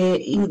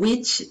in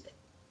which,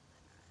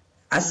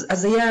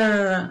 as they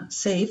are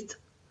saved,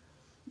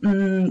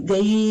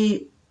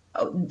 they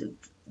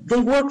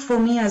work for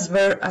me as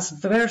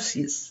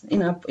verses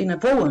in a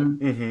poem,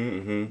 mm-hmm,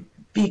 mm-hmm.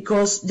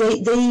 because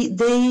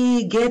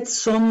they get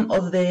some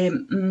of the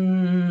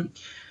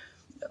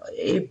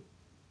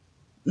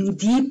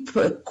deep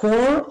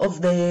core of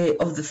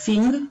the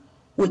thing,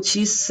 which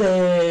is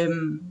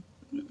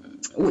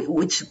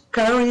which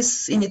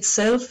carries in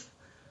itself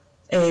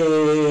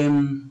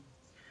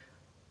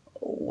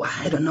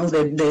I don't know,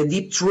 the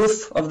deep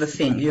truth of the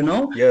thing, you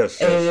know. Yes.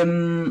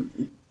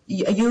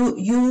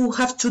 you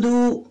have to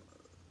do.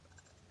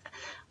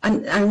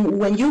 And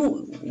when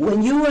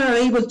you are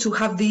able to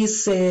have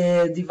this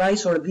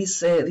device or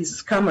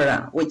this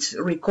camera which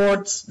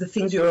records the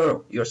things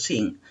you're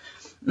seeing,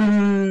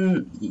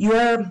 you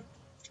are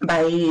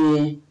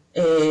by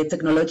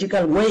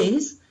technological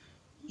ways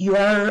you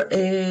are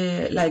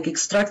like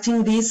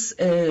extracting these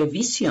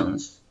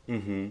visions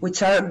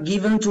which are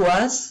given to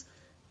us,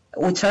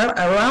 which are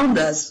around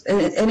us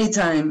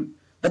anytime.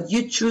 But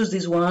you choose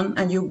this one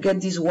and you get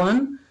this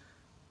one,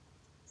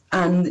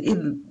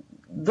 and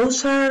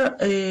those are,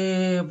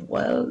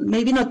 well,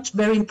 maybe not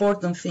very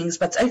important things,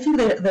 but I think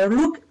their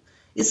look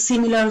is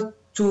similar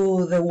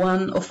to the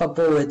one of a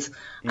poet.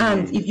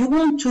 And if you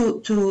want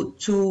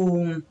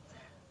to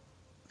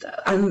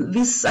and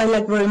this I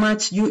like very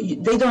much,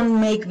 they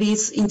don't make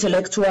this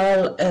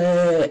intellectual,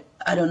 I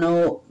don't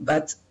know,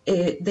 but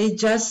they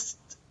just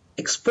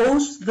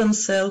expose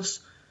themselves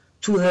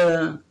to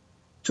the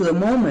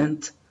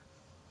moment,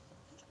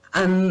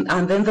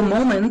 and then the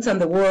moment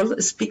and the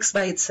world speaks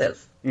by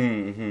itself.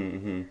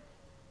 Yes.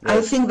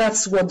 I think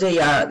that's what they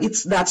are.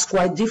 That's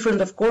quite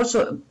different, of course,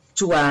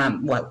 to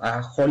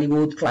a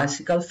Hollywood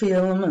classical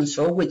film, and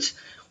so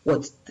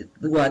what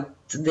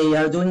they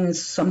are doing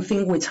is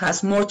something which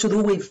has more to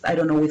do with, I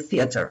don't know, with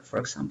theater, for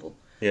example.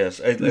 Yes,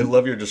 I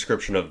love your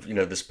description of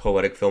this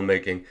poetic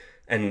filmmaking,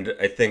 and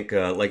I think,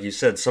 like you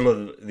said, some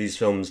of these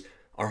films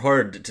are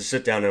hard to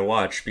sit down and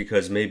watch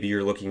because maybe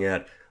you're looking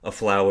at a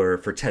flower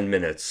for 10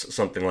 minutes,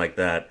 something like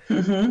that.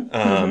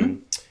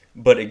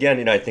 But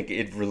again, I think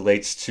it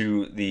relates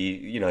to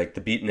the, like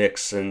the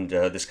beatniks and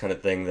this kind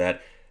of thing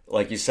that,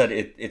 like you said,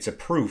 it's a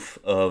proof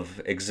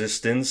of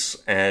existence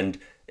and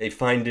a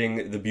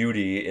finding the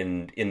beauty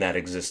in that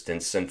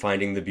existence and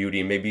finding the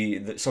beauty,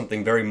 maybe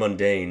something very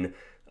mundane,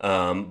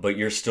 but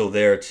you're still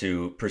there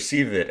to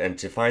perceive it and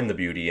to find the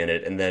beauty in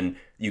it, and then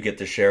you get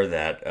to share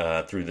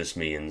that through this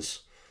means.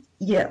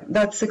 Yeah,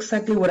 that's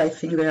exactly what I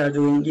think they are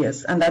doing,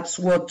 yes. And that's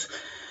what,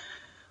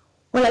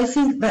 well, I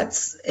think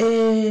that's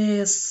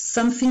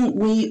something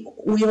we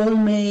all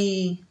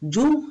may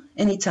do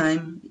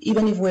anytime,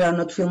 even if we are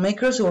not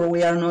filmmakers or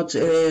we are not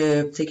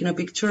taking a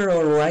picture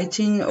or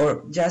writing,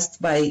 or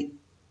just by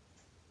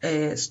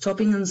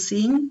stopping and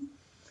seeing,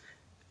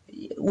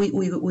 we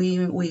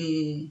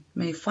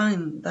may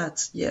find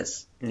that,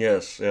 yes.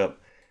 Yes, yeah.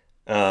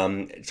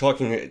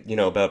 Talking,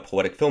 about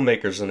poetic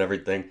filmmakers and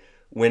everything,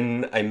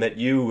 when I met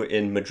you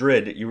in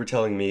Madrid, you were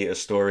telling me a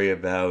story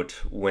about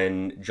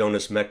when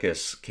Jonas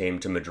Mekas came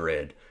to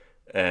Madrid,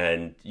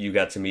 and you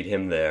got to meet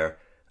him there.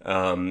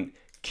 Can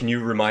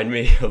you remind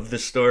me of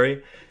this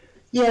story?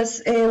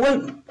 Yes.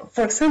 Well,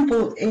 for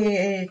example,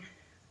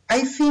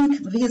 I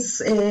think this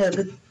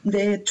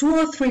the 2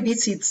 or 3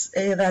 visits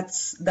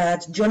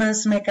that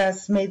Jonas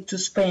Mekas made to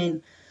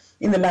Spain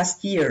in the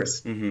last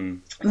years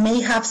may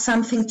have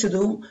something to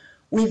do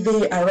with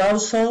the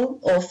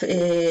arousal of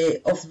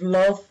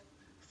love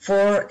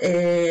for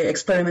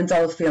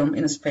experimental film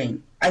in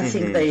Spain. I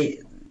think I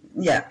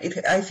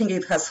think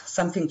it has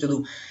something to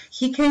do.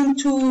 He came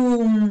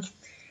to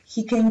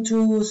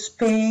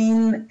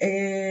Spain.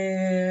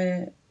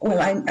 Well,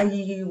 I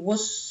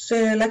was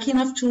lucky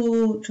enough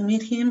to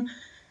meet him,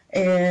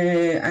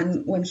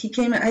 and when he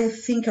came, I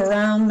think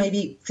around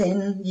maybe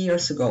 10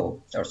 years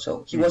ago or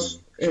so. He was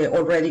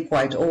already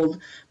quite old,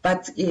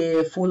 but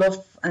full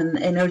of an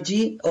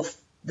energy of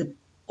a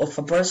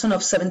person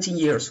of 17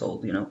 years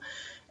old,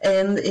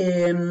 And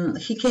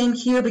he came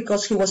here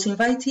because he was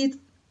invited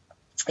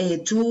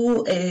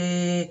to,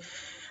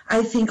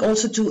 I think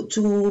also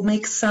to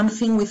make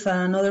something with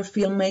another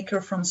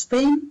filmmaker from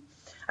Spain.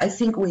 I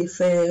think with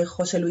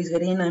José Luis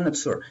Guerin, I'm not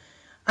sure.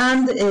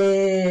 And,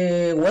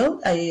 well,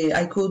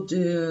 I could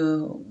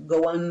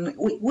go on.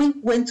 We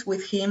went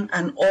with him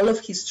and all of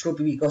his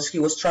troupe because he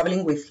was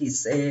traveling with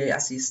his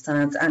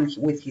assistant and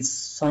with his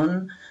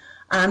son,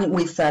 and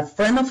with a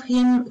friend of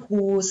him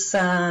who's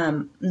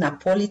a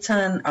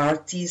Napolitan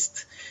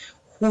artist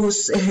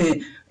who's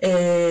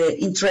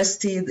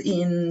interested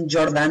in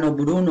Giordano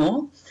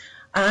Bruno.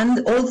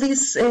 And all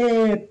this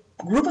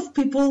group of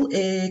people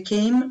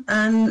came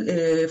and,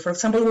 for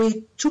example,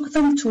 we took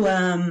them to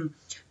a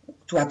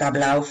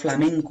tablao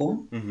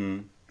flamenco.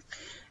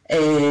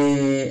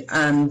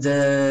 And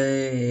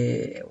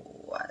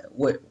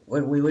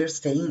where we were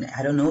staying,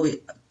 I don't know,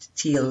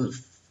 till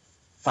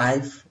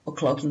 5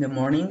 o'clock in the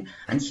morning,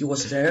 and he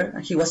was there.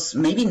 He was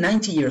maybe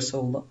 90 years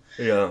old.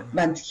 Yeah.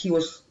 But he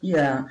was,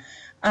 yeah.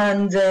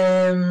 And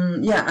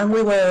and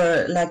we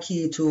were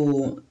lucky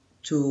to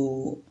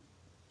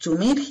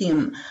meet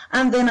him.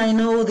 And then I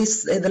know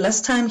this the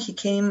last time he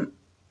came,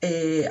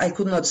 I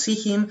could not see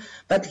him,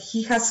 but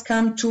he has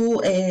come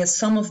to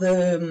some of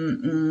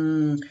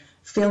the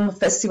film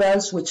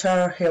festivals which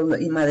are held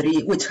in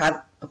Madrid, which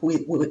have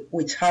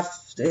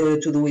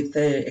to do with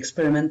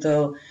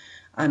experimental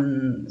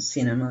and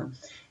cinema.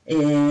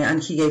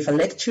 And he gave a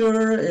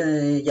lecture,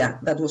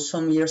 that was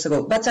some years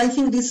ago. But I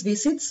think these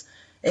visits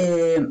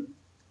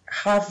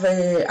have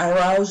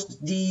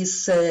aroused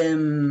this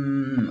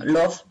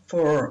love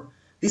for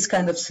this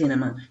kind of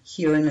cinema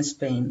here in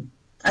Spain.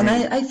 And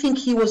I think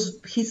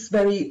he's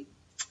very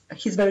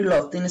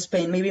loved in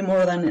Spain, maybe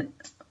more than,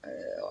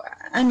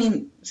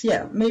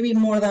 maybe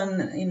more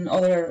than in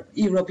other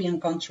European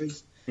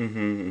countries.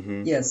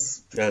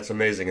 Yes. That's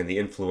amazing, and the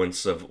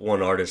influence of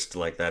one artist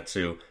like that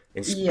to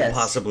Yes.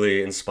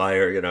 possibly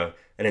inspire,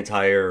 an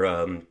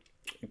entire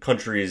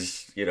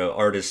country's,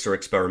 artists or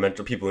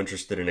experimental people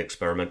interested in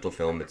experimental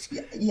film. It's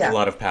a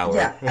lot of power.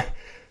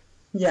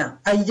 Yeah.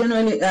 I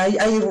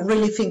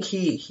really think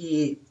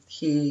he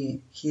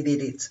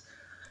did it.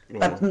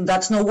 But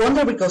that's no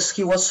wonder, because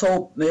he was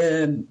so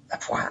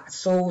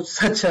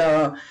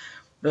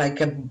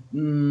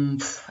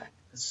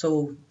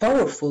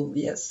powerful.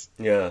 Yes.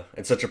 Yeah,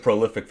 and such a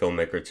prolific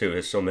filmmaker too.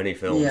 There's so many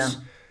films.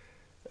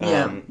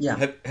 Yeah.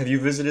 Have you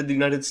visited the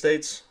United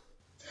States?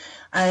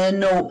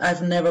 No,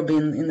 I've never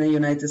been in the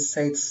United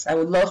States. I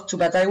would love to,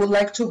 but I would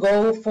like to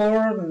go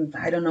for,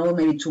 I don't know,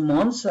 maybe 2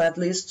 months at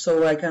least,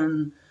 so I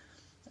can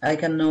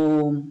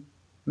know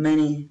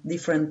many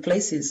different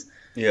places.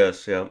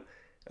 Yes, yeah.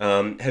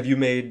 Have you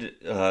made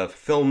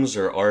films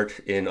or art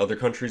in other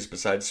countries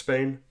besides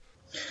Spain?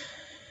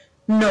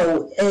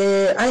 No,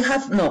 I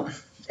have no.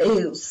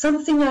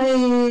 Something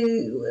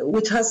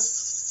which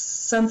has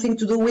something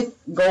to do with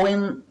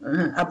going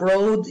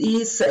abroad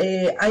is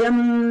I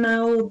am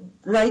now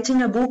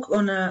writing a book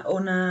on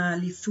a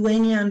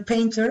Lithuanian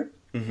painter.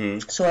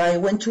 So I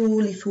went to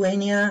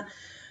Lithuania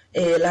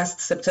last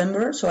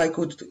September, so I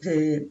could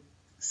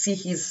see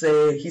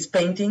his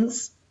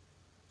paintings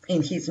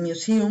in his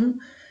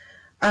museum.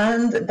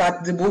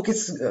 But the book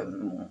is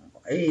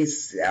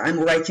I'm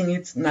writing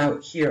it now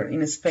here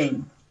in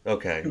Spain.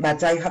 Okay.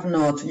 But I have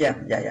not.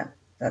 Yeah.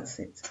 That's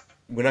it.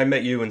 When I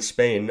met you in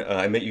Spain,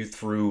 I met you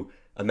through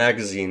a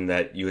magazine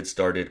that you had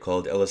started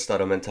called El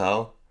Estado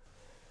Mental.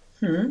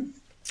 Can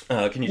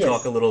you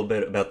talk a little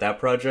bit about that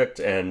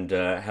project and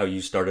how you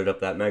started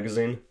up that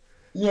magazine?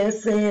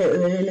 Yes,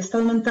 El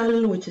Estado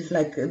Mental, which is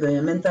like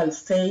the mental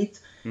state,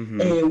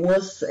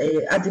 was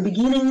at the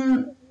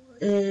beginning.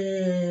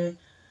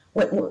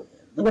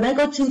 When I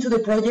got into the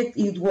project,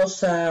 it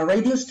was a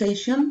radio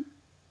station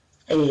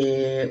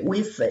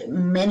with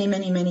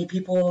many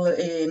people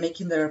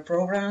making their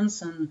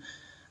programs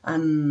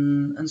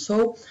and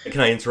so. Can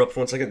I interrupt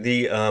for 1 second?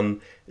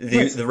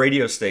 The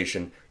radio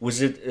station,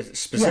 was it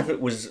specific?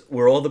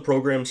 Were all the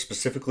programs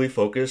specifically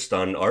focused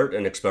on art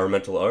and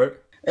experimental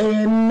art?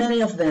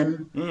 Many of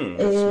them.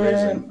 That's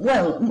amazing.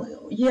 Well,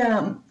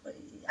 yeah,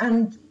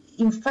 and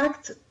in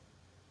fact,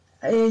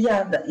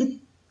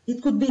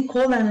 it could be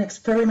called an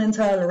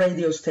experimental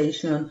radio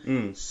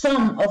station.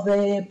 Some of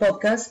the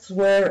podcasts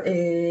were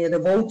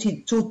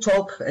devoted to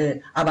talk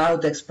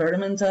about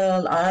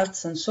experimental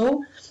arts and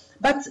so,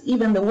 but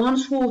even the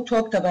ones who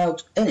talked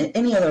about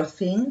any other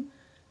thing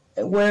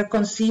were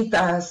conceived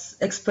as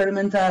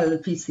experimental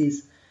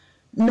pieces,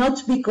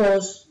 not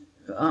because,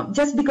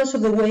 just because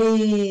of the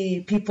way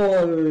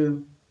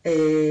people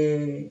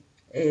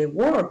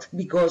worked,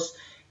 because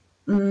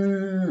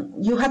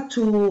you had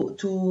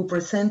to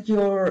present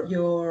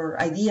your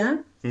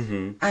idea,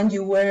 and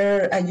you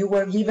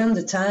were given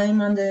the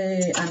time and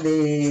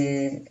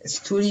the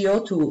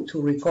studio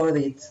to record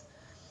it.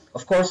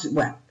 Of course,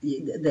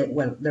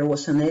 there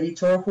was an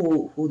editor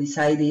who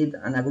decided,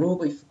 and a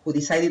group who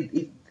decided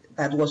if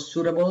that was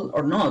suitable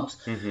or not.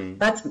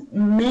 But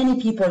many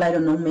people, I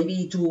don't know,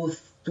 maybe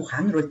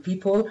 200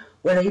 people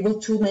were able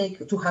to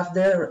have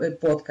their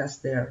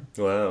podcast there.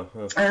 Wow.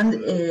 And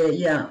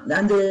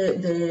and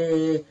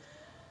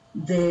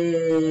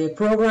the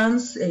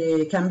programs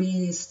can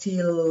be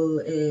still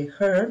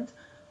heard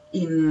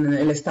in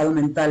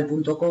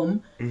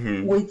elestadomental.com,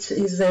 which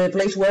is a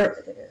place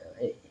where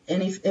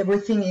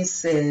everything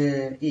is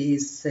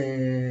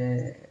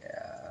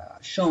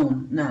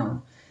shown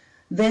now.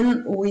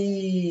 Then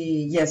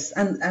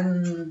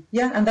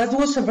and that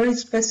was a very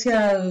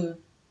special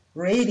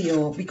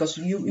radio, because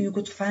you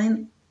could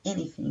find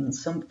anything,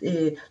 some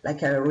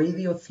like a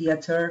radio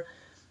theater,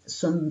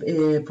 some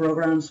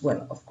programs,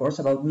 of course,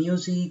 about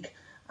music,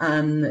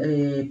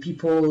 and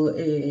people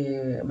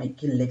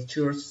making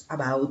lectures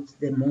about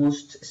the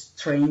most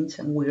strange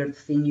and weird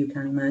thing you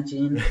can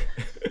imagine,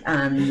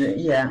 and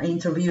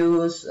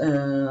interviews,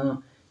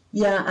 and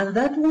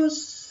that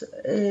was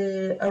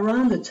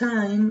around the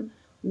time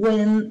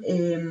when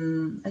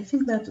I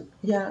think that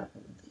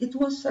it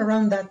was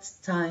around that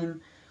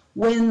time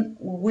when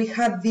we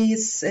had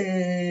this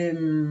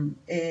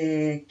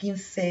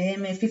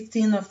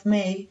 15th of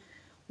May,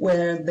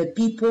 where the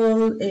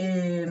people,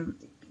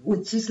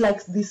 which is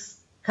like this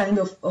kind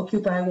of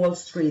Occupy Wall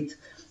Street,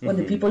 when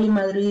the people in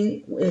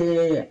Madrid,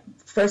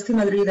 first in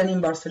Madrid and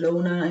in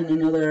Barcelona and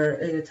in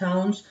other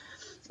towns,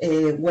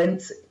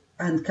 went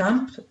and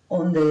camped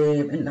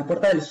in La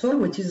Puerta del Sol,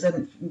 which is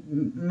the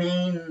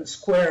main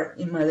square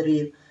in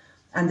Madrid.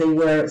 And they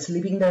were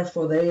sleeping there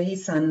for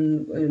days,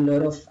 and a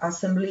lot of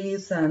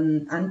assemblies,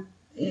 and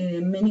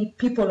many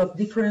people of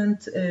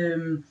different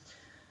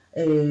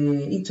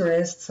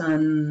interests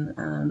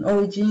and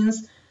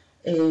origins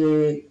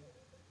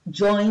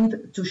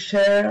joined to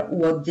share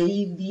what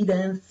they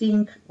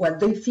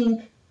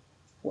think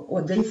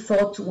what they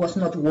thought was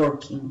not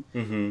working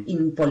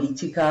in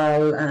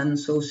political and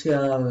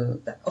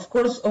social. Of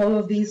course, all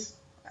of this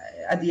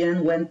at the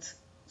end went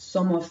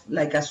some of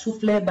like a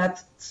souffle,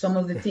 but some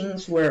of the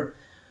things were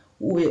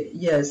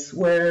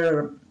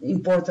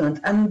important,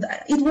 and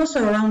it was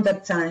around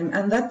that time,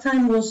 and that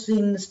time was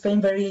in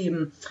Spain very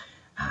with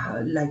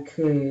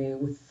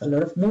a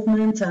lot of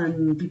movement,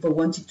 and people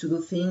wanted to do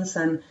things,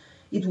 and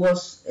it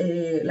was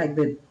like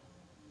the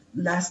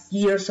last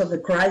years of the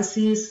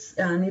crisis,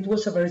 and it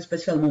was a very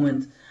special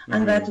moment.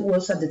 And that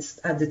was at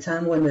the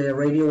time when the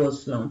radio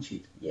was launched.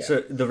 Yeah.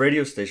 So the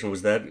radio station,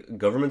 was that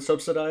government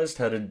subsidized?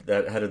 How did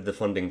the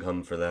funding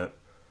come for that?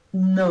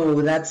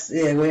 No, that's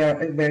we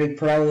are very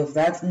proud of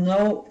that.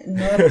 No,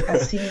 not a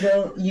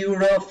single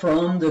euro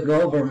from the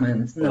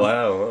government. No.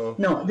 Wow.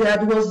 No,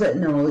 that was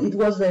it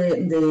was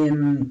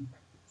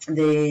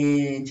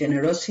the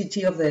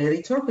generosity of the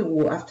editor,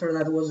 who after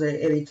that was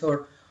the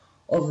editor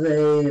of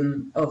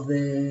the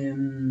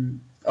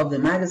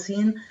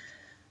magazine.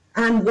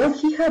 And well,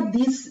 he had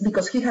this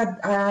because he had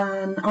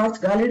an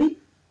art gallery,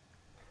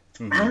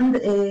 and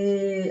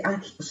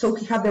so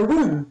he had the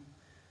room.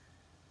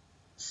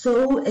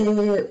 So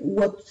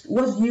what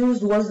was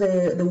used was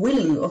the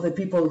willing of the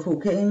people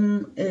who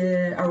came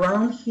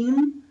around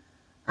him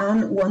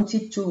and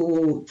wanted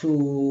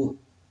to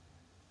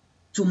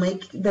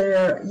make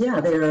their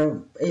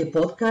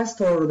podcast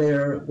or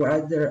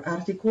write their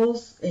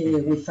articles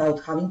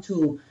without having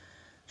to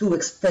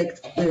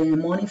expect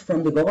money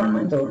from the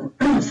government or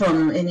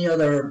from any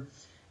other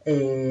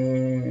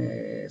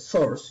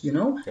source, you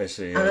know. I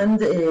see. Yeah. And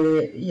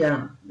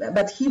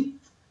but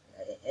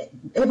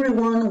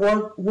everyone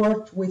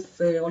worked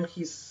with all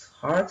his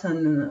heart,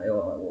 and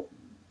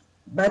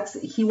but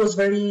he was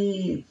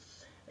very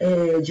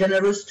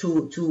generous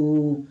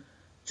to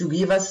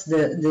give us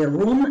the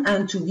room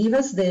and to give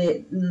us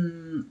the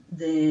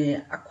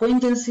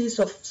acquaintances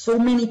of so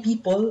many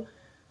people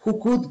who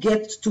could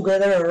get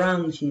together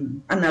around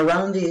him and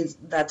around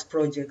that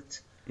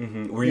project.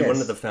 Were you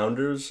one of the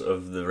founders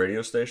of the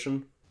radio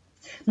station?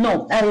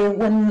 No,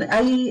 when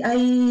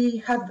I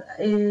had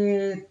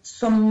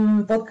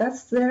some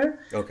podcasts there,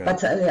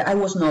 but I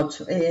was not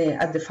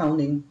at the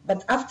founding.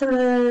 But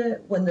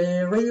after, when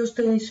the radio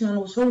station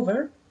was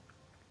over,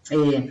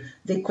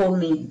 they called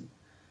me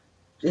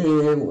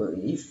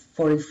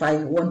if I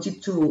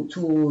wanted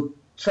to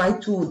try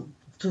to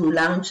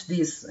launch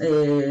this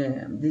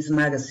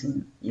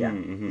magazine,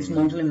 this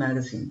monthly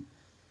magazine,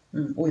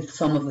 with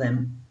some of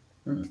them.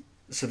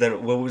 So then,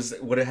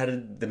 how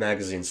did the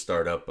magazine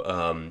start up?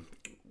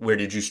 Where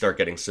did you start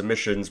getting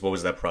submissions? What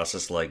was that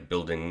process like,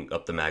 building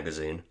up the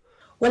magazine?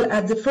 Well,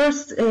 at the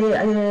first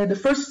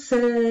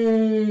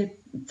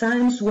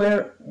times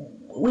where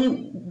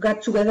we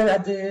got together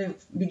at the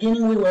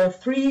beginning, we were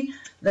 3.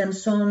 Then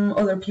some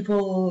other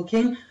people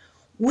came.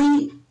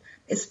 We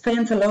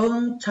spent a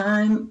long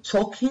time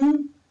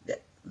talking.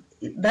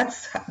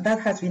 That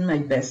has been my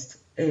best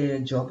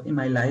job in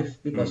my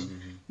life, because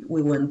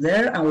we went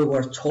there and we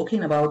were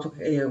talking about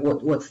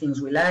what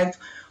things we liked,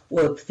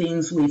 what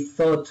things we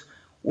thought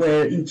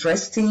were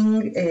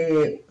interesting,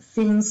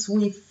 things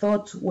we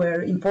thought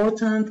were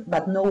important,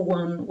 but no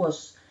one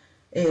was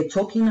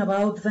talking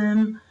about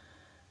them.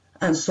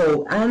 And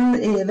so,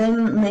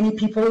 then many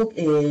people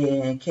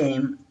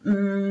came.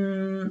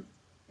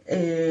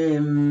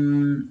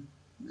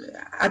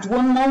 At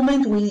one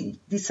moment, we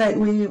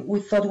decided we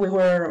thought we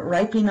were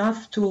ripe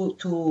enough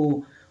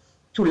to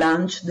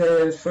launch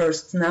the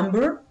first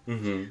number,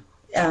 and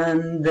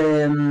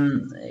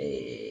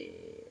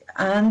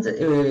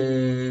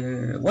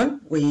well,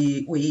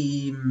 we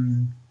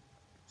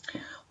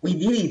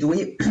did it.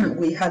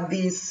 We had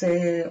this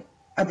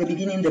at the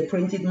beginning, the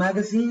printed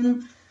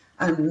magazine,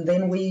 and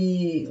then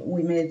we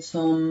made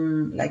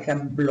some, like a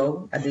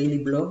blog, a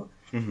daily blog,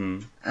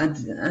 and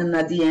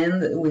at the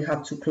end we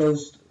had to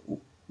close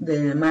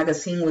the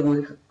magazine when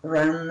we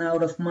ran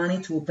out of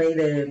money to pay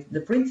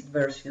the printed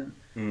version.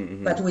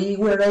 But we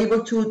were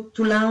able to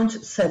launch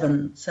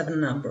seven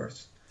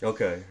numbers.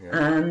 Okay.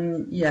 Yeah.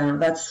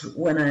 And that's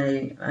when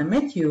I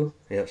met you.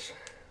 Yes.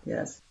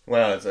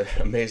 Wow, it's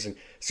amazing.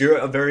 So you're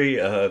a very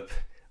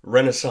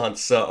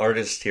Renaissance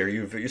artist here.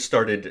 You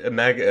started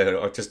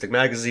artistic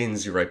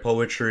magazines. You write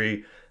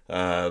poetry.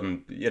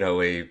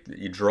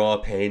 You draw,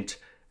 paint,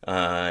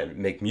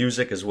 make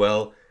music as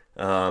well.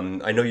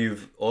 I know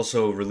you've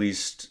also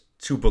released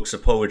 2 books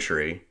of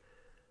poetry.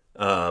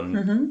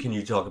 Can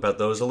you talk about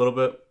those a little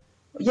bit?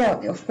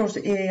 Yeah, of course.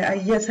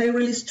 I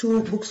released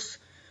 2 books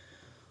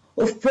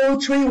of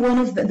poetry. One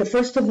of the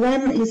first of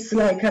them is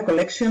like a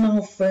collection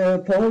of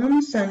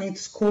poems, and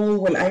it's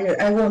called, well,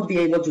 I won't be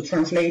able to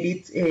translate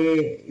it.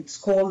 It's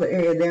called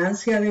De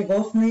Ansia de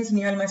Goznes,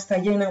 Mi Alma Está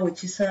Llena,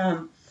 which is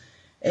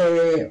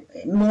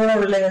more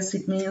or less,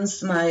 it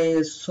means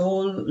my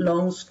soul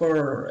longs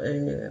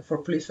for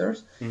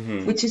pleasures,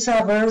 which is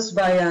a verse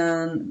by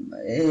a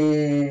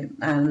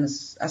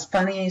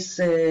Spanish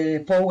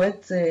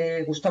poet,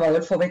 Gustavo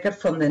Adolfo Bécquer,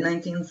 from the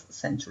 19th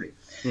century.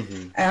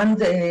 And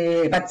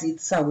but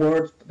it's a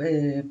word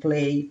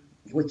play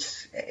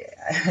which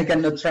I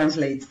cannot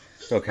translate.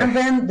 Okay. And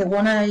then the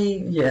one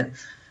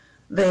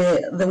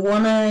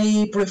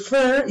I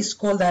prefer is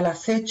called Al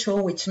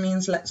Acecho, which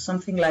means like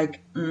something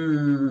like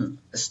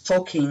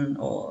stalking,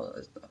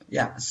 or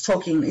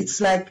stalking. It's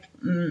like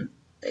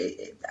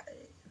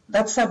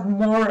that's a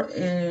more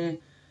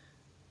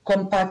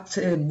compact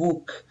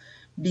book,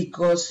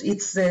 because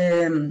it's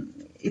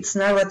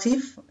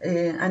narrative,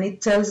 and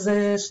it tells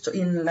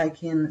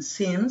in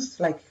scenes,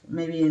 like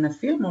maybe in a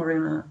film or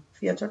in a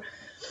theater,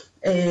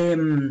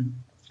 and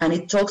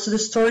it talks the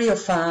story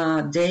of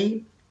a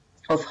day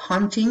of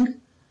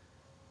hunting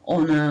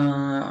on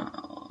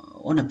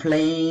a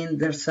plain.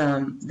 There's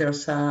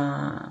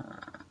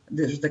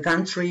the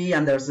country,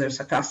 and there's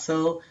a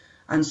castle,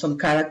 and some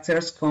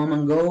characters come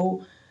and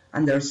go,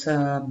 and there's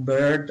a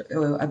bird,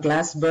 a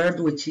glass bird,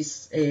 which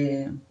is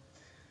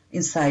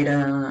inside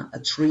a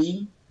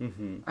tree.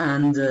 Mm-hmm.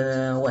 And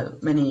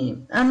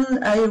many.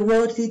 And I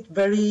wrote it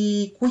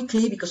very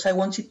quickly because I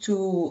wanted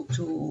to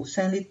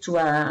send it to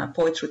a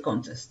poetry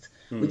contest,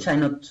 which I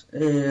not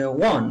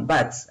won,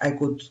 but I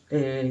could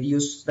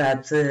use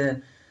that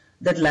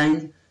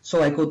deadline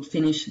so I could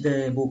finish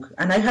the book.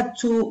 And I had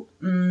two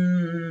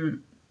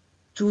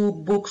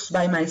books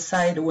by my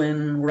side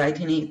when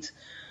writing it,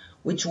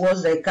 which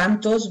was the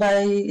Cantos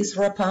by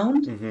Ezra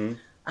Pound, Mm-hmm.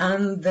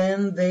 and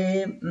then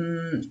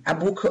a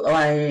book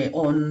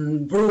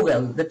on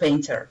Bruegel, the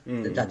painter,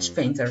 the Dutch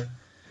painter,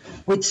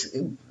 which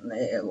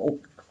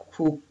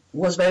who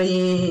was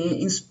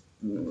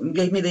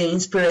gave me the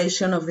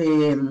inspiration of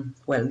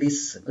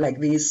these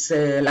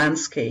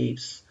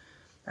landscapes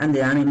and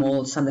the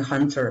animals and the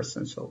hunters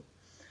and so.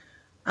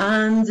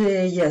 And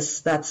yes,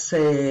 that's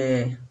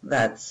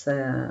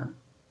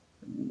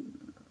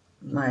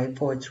my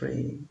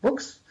poetry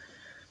books.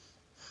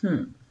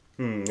 Yeah,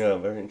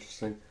 very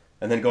interesting.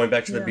 And then going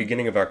back to the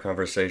beginning of our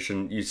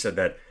conversation, you said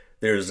that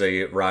there's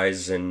a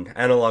rise in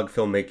analog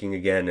filmmaking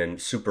again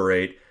and Super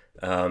 8.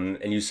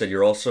 And you said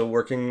you're also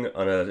working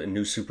on a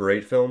new Super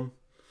 8 film?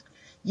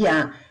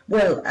 Yeah,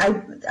 well,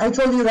 I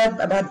told you that,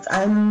 but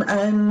I'm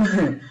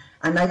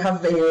and I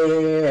have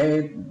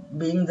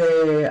been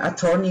the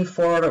attorney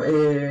for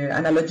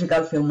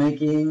analogical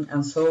filmmaking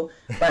and so,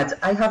 but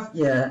I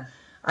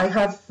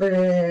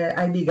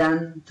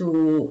began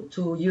to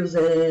use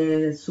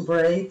a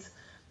Super 8.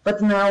 But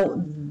now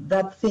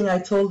that thing I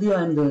told you,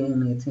 I'm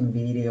doing it in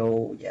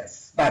video,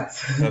 yes. But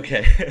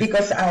okay,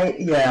 because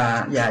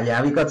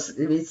because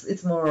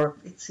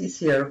it's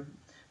easier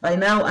by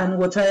now. And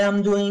what I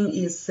am doing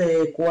is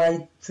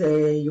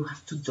you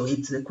have to do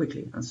it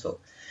quickly. And so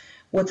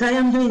what I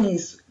am doing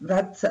is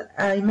that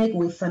I make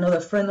with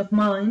another friend of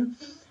mine,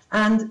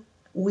 and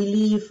we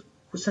live,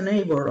 who's a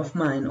neighbor of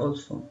mine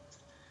also.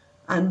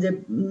 And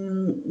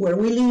where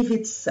we live,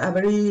 it's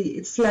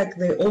like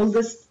the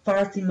oldest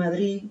part in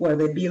Madrid where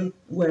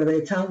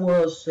the town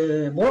was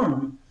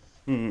born,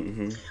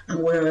 mm-hmm.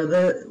 and where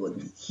there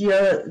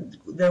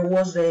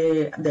was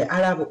the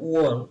Arab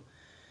Wall,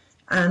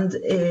 and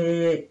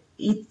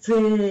it's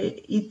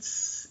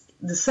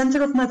the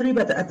center of Madrid,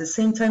 but at the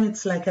same time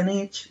it's like an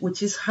edge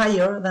which is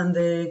higher than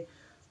the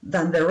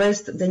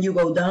rest. Then you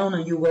go down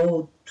and you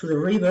go to the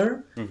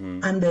river,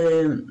 Mm-hmm. and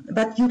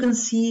but you can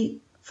see.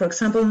 For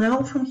example,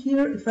 now from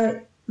here, if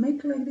I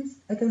make like this,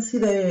 I can see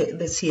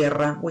the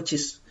Sierra, which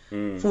is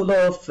full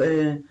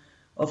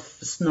of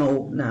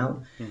snow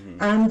now.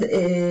 Mm-hmm. And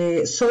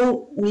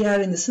so we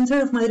are in the center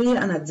of Madrid,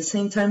 and at the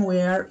same time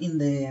we are in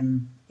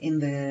the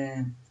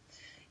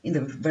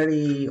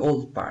very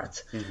old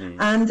part. Mm-hmm.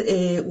 And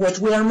what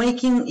we are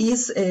making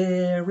is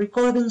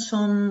recording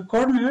some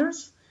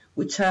corners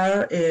which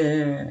are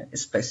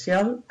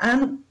special,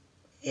 and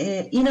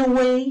in a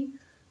way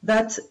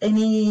that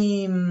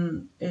any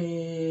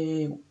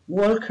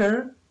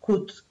walker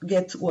could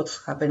get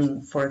what's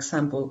happening. For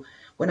example,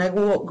 when I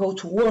go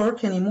to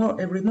work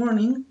every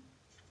morning,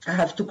 I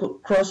have to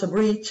cross a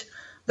bridge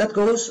that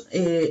goes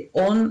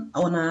on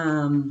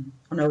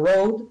a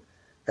road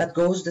that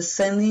goes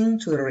descending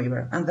to the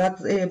river, and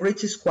that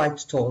bridge is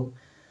quite tall.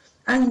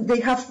 And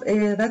they have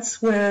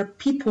that's where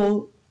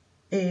people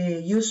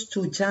used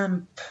to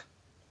jump,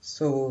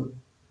 so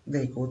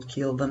they could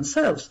kill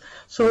themselves.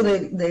 So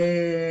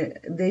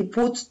they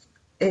put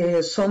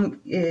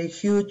some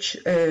huge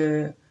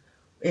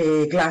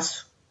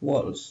glass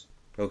walls.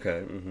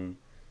 Okay. Mm-hmm.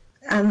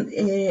 And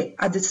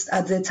at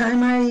the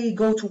time I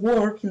go to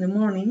work in the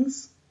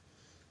mornings,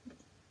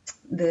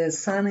 the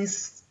sun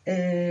is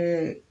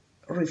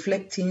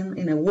reflecting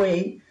in a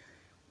way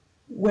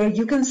where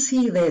you can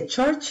see the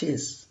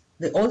churches,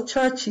 the old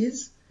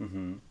churches,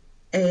 Mm-hmm.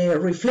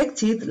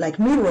 Reflected, like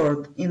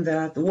mirrored in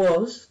the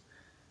walls,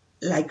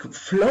 like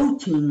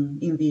floating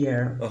in the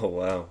air. Oh,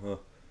 wow. Oh.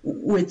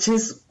 Which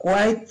is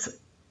quite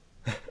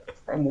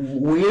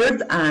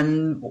weird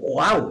and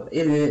wow.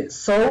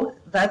 So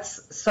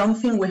that's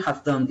something we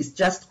have done. It's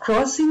just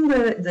crossing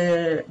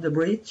the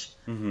bridge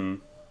Mm-hmm.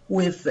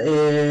 with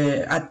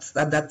at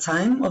that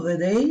time of the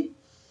day,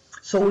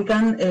 so we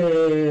can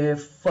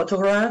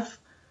photograph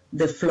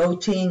the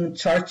floating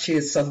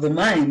churches of the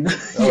mind.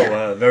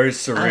 Oh, very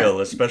surreal,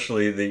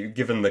 especially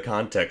given the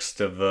context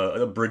of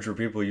a bridge where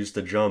people used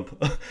to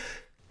jump.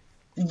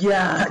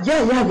 Yeah.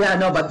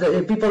 No, but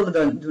the people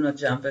do not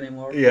jump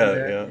anymore.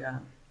 Yeah.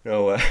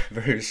 No,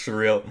 very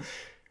surreal.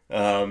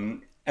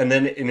 And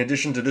then, in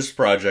addition to this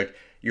project,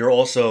 you're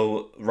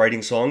also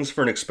writing songs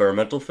for an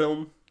experimental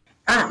film?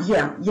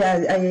 Yeah.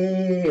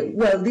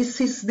 Well, this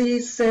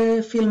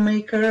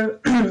filmmaker,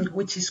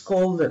 which is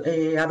called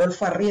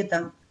Adolfo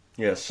Arrieta.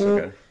 Yes,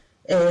 who,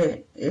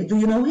 okay. Do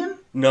you know him?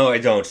 No, I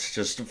don't.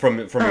 Just from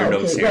your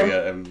notes here,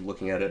 well, I'm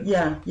looking at it.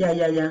 Yeah.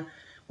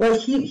 Well,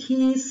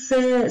 he's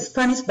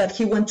Spanish, but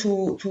he went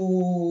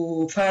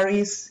to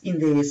Paris in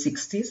the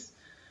 60s.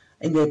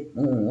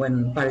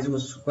 When Paris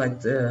was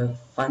quite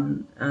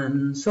fun,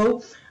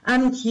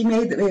 and he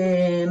made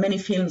many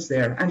films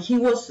there, and he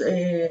was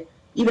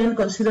even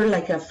considered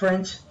like a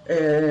French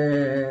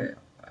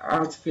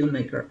art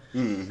filmmaker.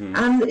 Mm-hmm.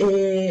 And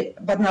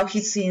but now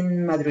he's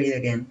in Madrid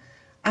again,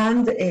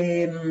 and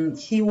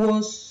he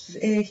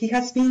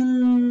has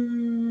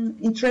been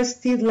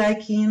interested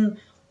like in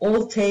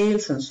old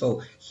tales, and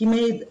so he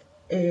made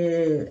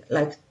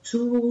like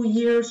 2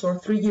 years or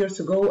 3 years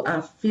ago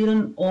a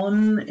film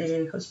on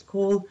what's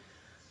called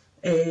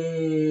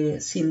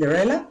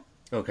Cinderella.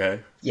 Okay.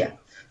 Yeah,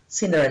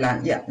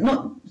 Cinderella. Yeah,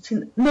 no,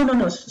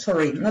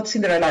 sorry, not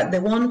Cinderella.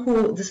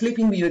 The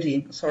Sleeping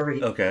Beauty. Sorry.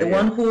 Okay. The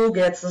one who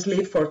gets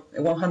asleep for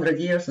 100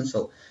 years and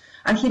so.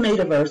 And he made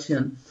a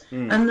version,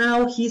 and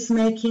now he's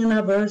making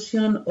a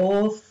version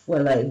of.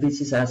 Well,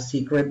 this is a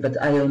secret,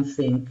 but I don't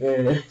think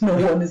no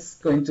one is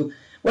going to.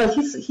 Well,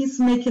 he's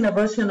making a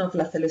version of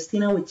La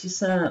Celestina, which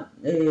is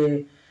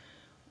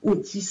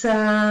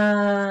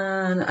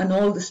an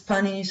old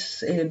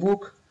Spanish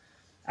book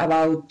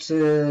about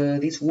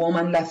this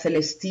woman La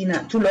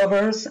Celestina, two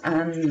lovers,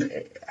 and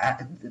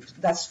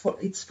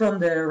it's from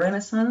the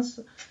Renaissance,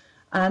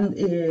 and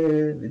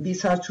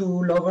these are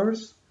two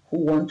lovers who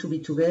want to be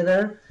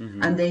together,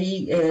 and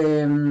they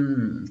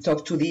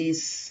talk to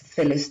this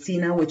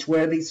Celestina, which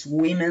were these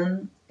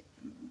women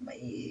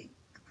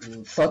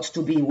thought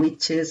to be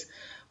witches,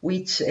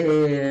 which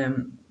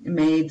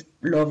made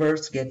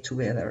lovers get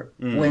together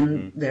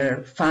when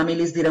their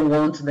families didn't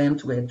want them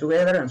to get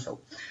together, and so.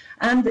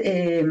 And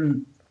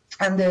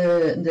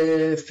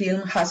the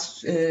film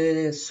has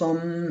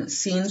some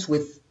scenes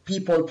with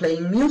people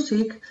playing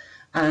music,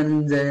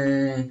 and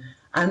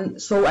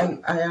so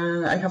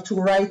I have to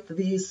write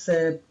these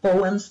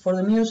poems for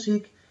the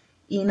music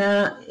in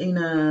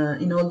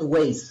all the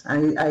ways. I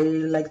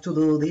like to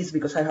do this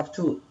because I have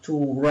to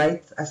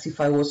write as if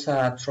I was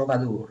a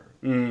troubadour.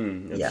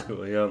 That's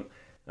cool. Yeah.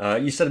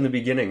 You said in the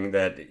beginning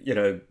that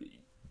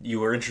you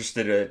were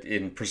interested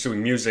in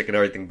pursuing music and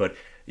everything, but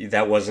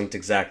that wasn't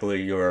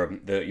exactly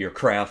your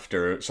craft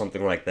or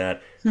something like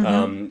that.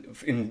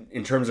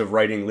 In terms of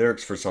writing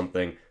lyrics for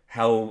something,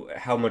 how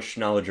much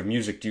knowledge of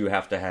music do you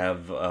have to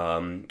have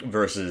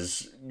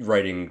versus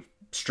writing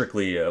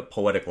strictly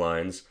poetic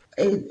lines?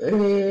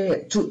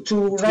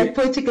 To write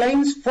poetic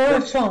lines for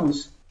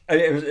songs.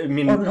 I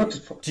mean,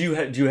 do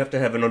you have to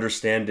have an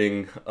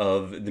understanding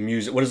of the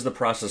music? What is the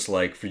process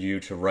like for you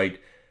to write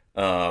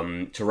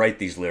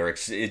these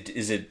lyrics?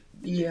 Is it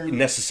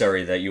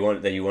necessary that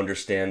you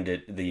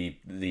understand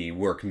the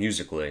work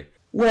musically?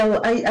 Well,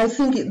 I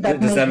think that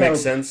does that make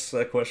sense?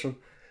 That question.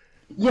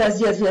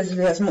 Yes.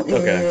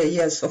 Okay.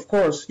 Yes, of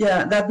course.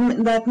 Yeah,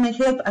 that may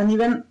help, and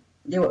even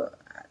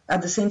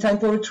at the same time,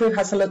 poetry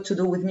has a lot to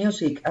do with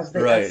music, as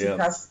it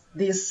has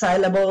these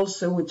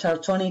syllables which are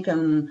tonic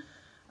and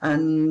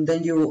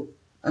then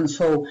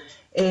so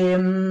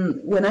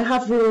when I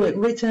have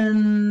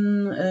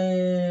written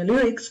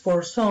lyrics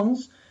for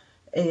songs,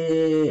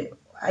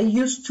 I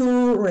used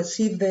to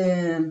receive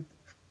the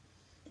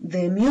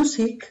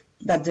music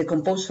that the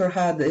composer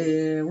had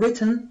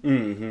written,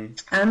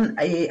 and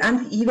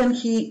even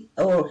he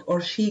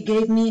or she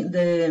gave me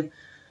the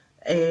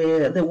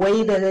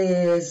way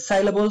the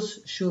syllables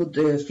should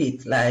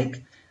fit,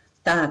 like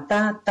ta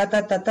ta ta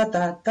ta ta ta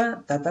ta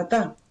ta ta ta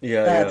ta.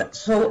 Yeah.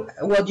 So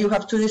what you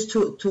have to do is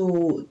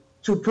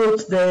to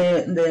put the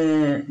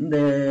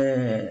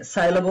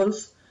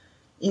syllables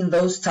in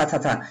those ta ta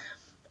ta,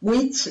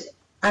 which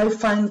I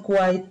find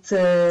quite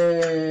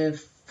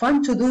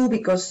fun to do,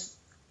 because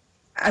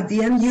at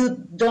the end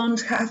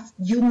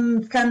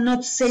you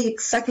cannot say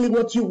exactly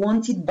what you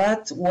wanted,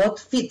 but what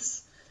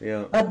fits.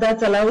 Yeah. But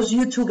that allows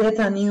you to get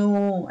a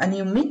new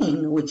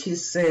meaning, which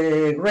is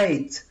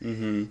great.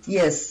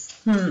 Yes.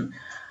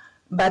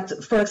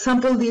 But for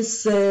example,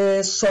 these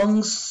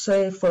songs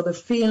for the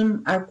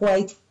film are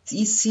quite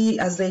easy,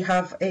 as they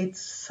have 8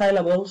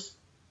 syllables,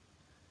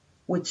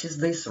 which is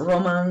this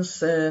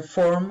Romance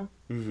form,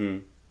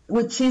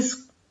 which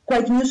is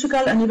quite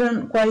musical and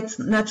even quite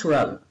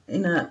natural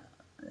in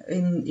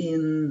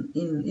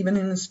even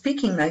in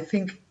speaking, I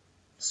think.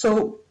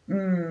 So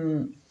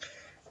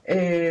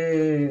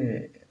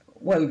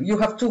well, you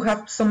have to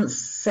have some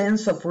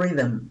sense of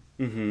rhythm.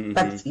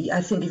 But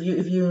I think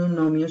if you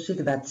know music,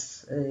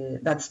 that's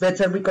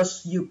better,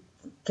 because you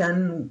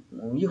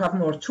you have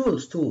more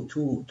tools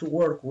to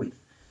work with.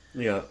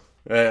 Yeah.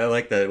 I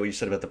like that, what you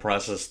said about the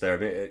process there. I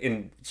mean,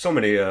 in so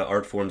many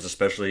art forms,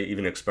 especially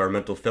even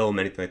experimental film,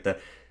 anything like that,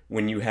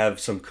 when you have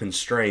some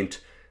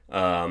constraint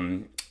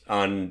on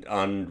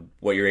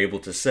what you're able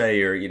to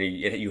say, or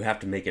you have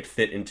to make it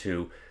fit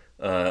into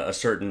a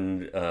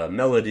certain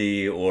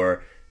melody,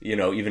 or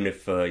even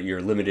if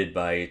you're limited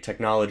by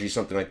technology,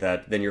 something like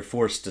that, then you're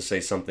forced to say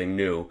something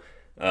new,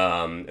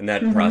 and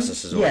that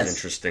process is always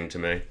interesting to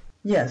me.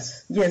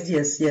 Yes, yes,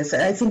 yes, yes.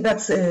 I think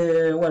that's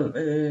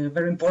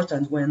very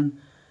important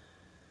when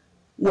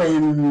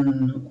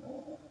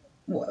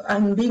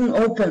I'm being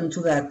open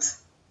to that.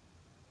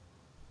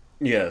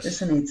 Yes,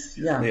 isn't it?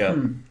 Yeah. Yeah,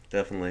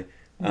 definitely.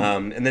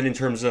 And then in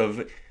terms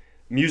of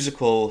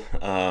musical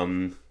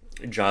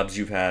jobs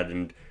you've had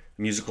and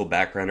musical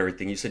background, and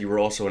everything, you said you were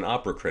also an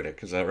opera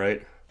critic. Is that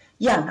right?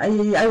 Yeah,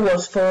 I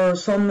was for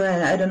some,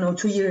 I don't know,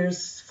 2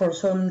 years, for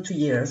some 2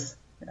 years.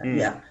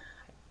 Yeah.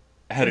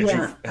 How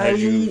did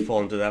you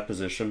fall into that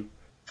position?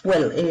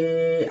 Well,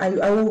 I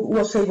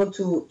was able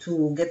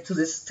to get to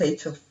this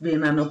stage of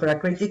being an opera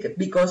critic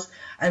because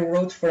I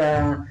wrote for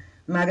a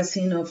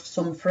magazine of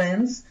some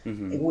friends,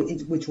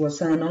 which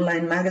was an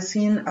online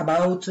magazine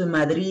about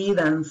Madrid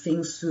and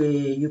things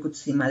you could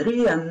see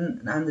Madrid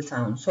and the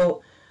town.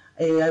 So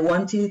I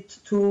wanted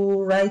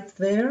to write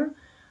there,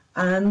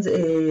 and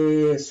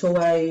so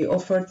I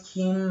offered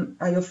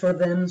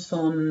them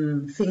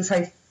some things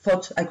I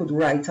thought I could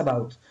write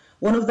about.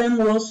 One of them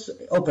was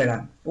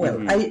opera.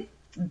 Well, I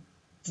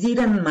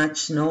didn't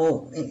much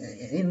know.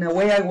 In a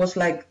way, I was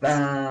like,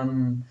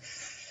 well,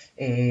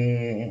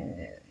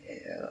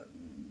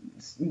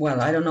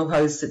 I don't know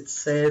how it's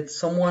said.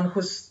 Someone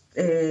who's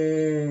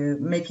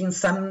making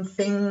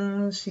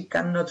something she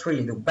cannot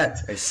really do.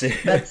 But I see.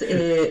 But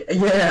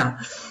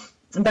yeah.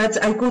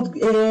 But I could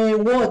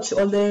watch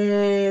all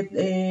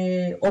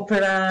the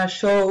opera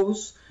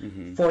shows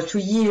for 2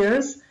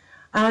 years.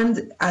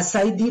 And as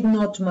I did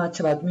not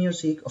much about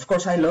music, of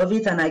course I love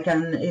it, and I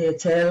can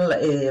tell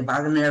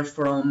Wagner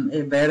from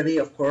Verdi,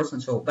 of course,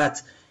 and so.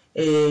 But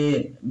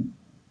I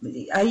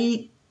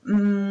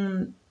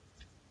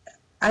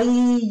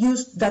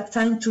used that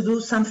time to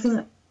do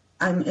something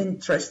I'm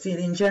interested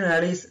in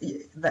generally,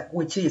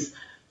 which is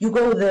you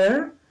go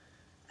there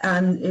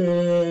and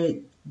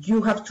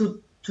you have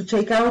to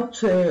take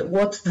out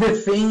what the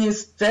thing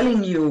is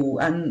telling you,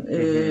 and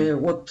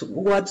what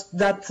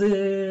that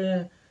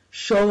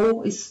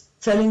show is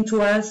telling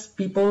to us,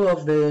 people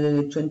of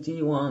the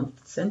 21st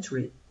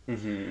century.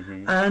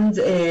 And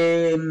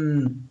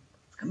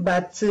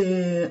but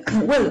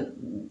well,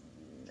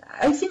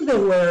 I think there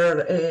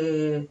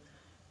were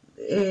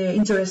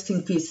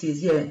interesting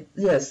pieces.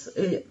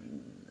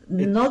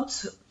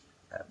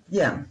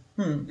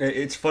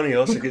 It's funny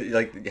also,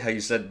 like how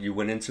you said you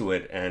went into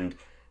it and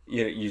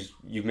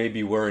you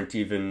maybe weren't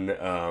even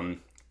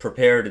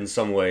prepared in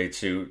some way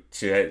to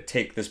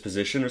take this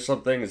position or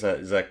something. Is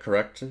that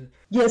correct?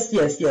 Yes.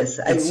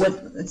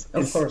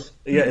 Of course.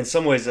 Yeah, in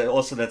some ways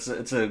also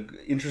it's a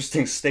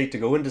interesting state to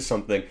go into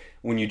something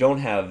when you don't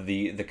have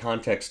the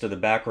context or the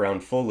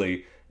background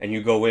fully, and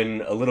you go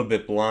in a little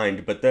bit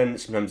blind. But then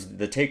sometimes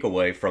the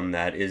takeaway from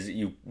that is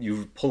you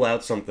pull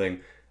out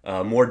something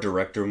more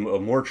direct or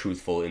more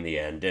truthful in the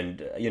end,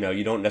 and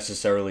you don't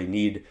necessarily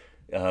need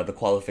the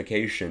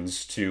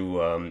qualifications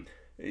to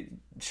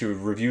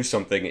review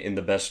something in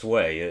the best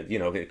way,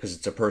 because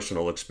it's a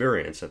personal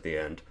experience at the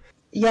end.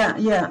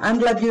 Yeah, I'm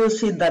glad you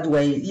see it that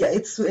way. Yeah,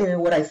 it's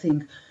what I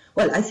think.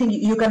 Well, I think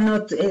you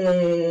cannot,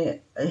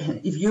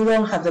 if you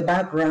don't have the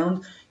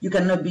background, you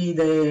cannot be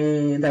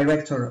the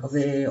director of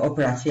the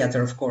opera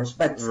theater, of course.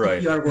 But right.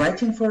 If you are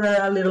writing for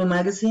a little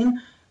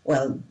magazine,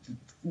 well,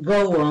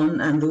 go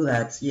on and do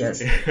that. Yes,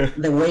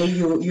 the way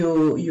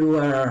you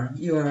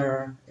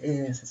are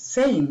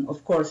saying,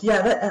 of course.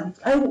 Yeah,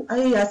 and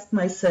I asked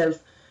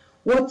myself,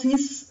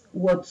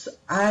 what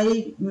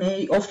I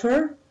may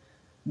offer,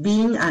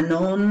 being a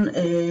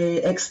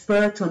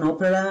non-expert on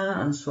opera,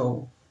 and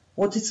so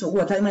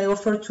what I may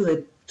offer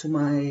to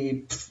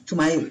my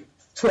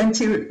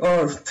 20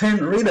 or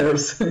 10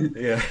 readers.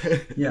 Yeah.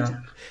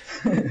 Yeah.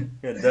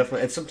 Yeah,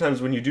 definitely. And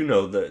sometimes when you do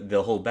know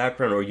the whole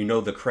background, or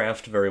the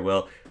craft very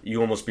well, you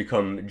almost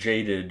become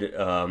jaded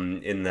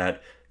in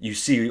that you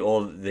see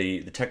all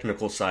the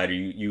technical side.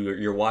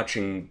 You're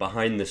watching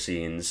behind the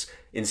scenes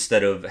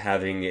instead of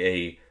having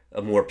a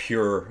more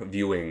pure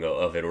viewing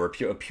of it, or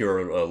a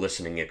pure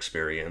listening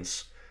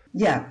experience.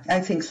 Yeah,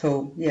 I think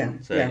so. Yeah.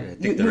 So yeah. I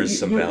think there is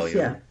some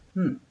value.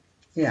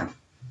 Yeah.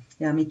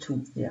 Yeah, me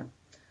too. Yeah.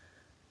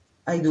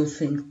 I do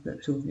think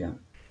that too, yeah.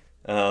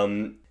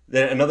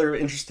 Then another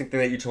interesting thing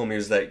that you told me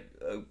is that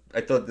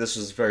I thought this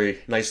was very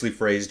nicely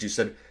phrased. You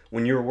said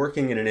when you're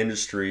working in an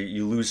industry,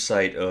 you lose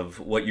sight of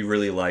what you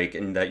really like,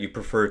 and that you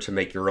prefer to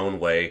make your own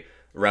way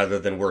rather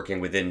than working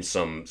within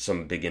some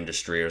big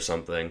industry or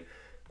something.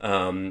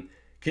 Can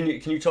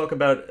you talk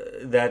about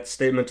that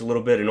statement a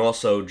little bit, and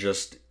also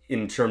just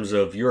in terms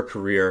of your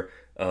career,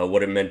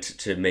 what it meant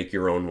to make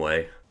your own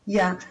way?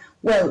 Yeah.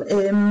 Well,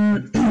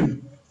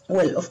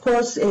 Well, of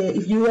course,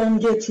 if you don't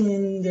get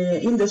in the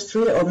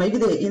industry, or maybe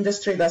the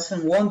industry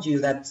doesn't want you,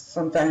 that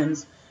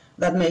sometimes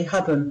that may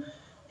happen.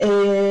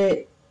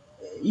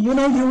 You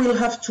know, you will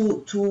have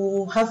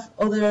to have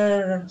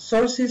other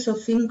sources of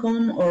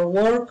income or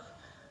work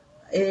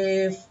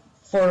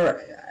for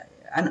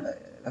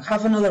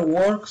have another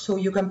work so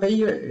you can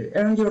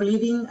earn your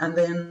living and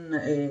then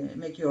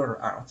make your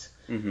art.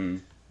 Mm-hmm.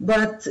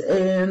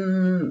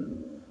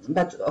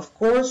 But of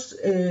course,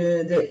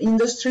 the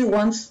industry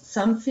wants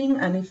something,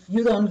 and if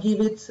you don't give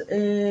it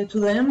to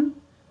them,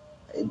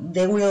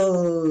 they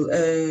will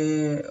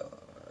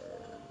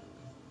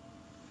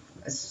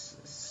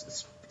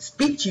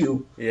spit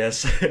you.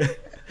 Yes.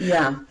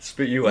 Yeah.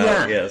 Spit you out.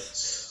 Yeah. Yes.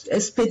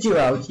 Spit you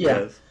out. Yeah.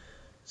 Yes.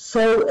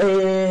 So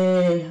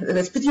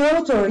they spit you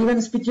out, or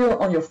even spit you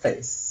on your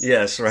face.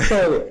 Yes. Right.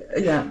 So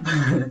yeah,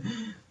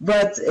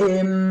 but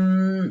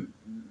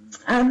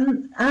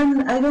and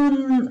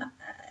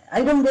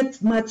I don't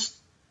get much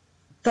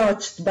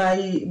touched by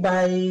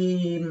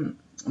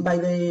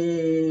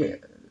the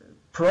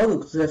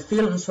products, the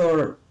films,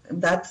 or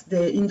that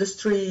the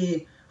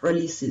industry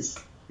releases.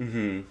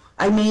 Mm-hmm.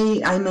 I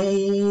may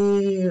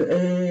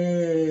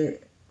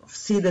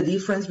see the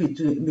difference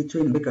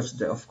between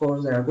because of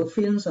course there are good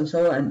films and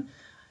so on,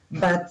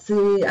 but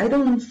I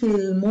don't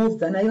feel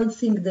moved, and I don't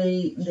think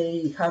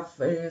they have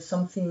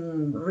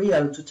something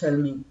real to tell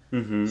me.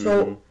 Mm-hmm.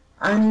 So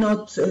I'm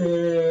not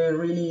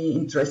really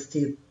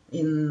interested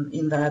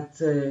in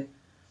that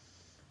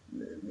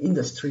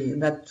industry,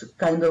 that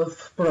kind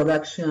of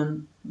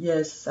production.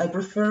 Yes, I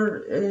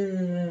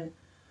prefer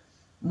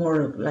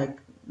more like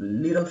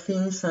little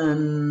things,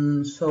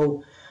 and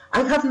so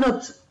I have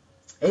not.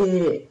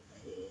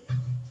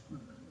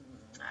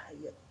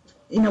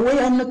 In a way,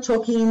 I'm not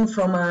talking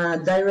from a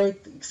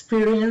direct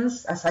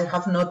experience, as I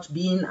have not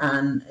been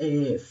an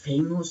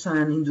famous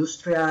and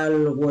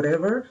industrial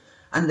whatever,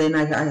 and then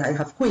I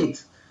have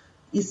quit.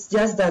 It's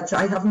just that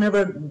I have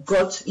never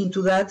got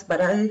into that,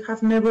 but I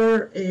have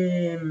never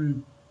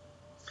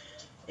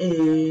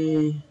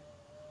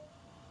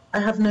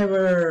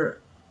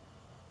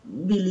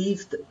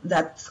believed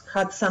that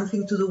had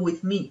something to do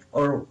with me,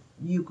 or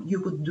you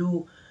could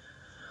do.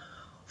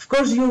 Of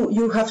course,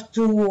 you have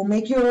to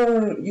make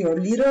your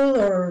little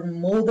or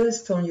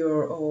modest on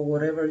your or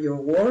whatever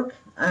your work,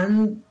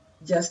 and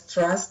just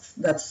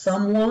trust that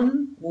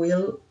someone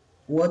will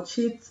watch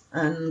it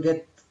and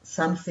get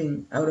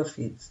something out of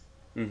it.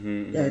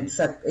 Mm-hmm. Yeah,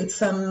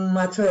 it's a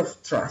matter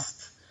of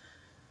trust.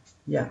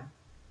 Yeah.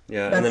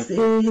 Yeah, But and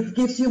then, it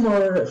gives you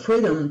more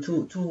freedom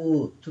to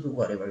do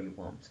whatever you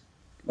want,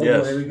 or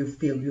Yes. whatever you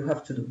feel you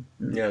have to do.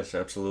 yes,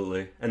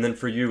 absolutely. And then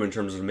for you, in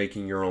terms of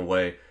making your own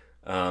way,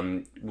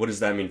 what does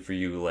that mean for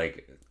you?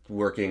 Like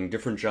working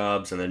different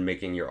jobs and then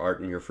making your art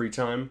in your free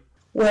time?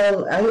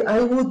 Well,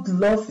 I would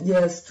love,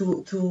 yes,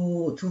 to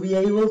be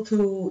able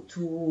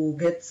to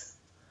get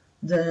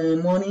the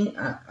money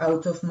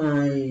out of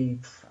my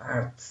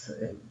art,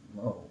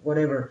 or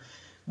whatever.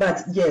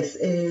 But yes,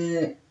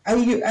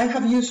 I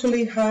have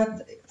usually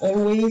had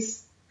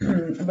always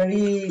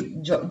very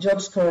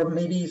jobs for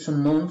maybe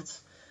some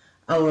months,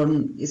 or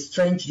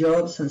strange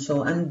jobs and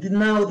so. And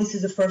now this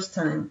is the first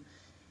time,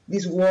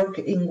 this work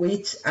in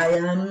which I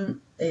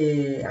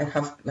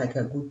have like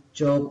a good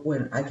job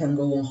where I can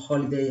go on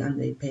holiday and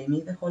they pay me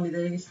the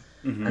holidays.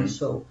 Mm-hmm. And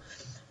so.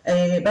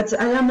 But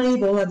I am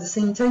able at the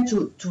same time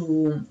to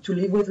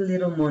live with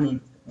little money.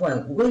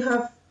 Well, we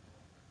have,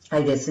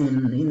 I guess,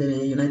 in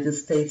the United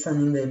States and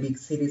in the big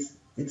cities,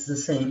 it's the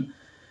same.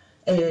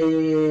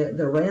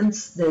 The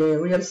rents, the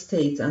real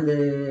estate, and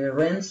the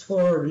rents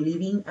for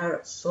living are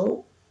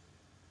so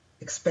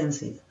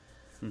expensive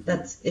Mm-hmm.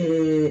 that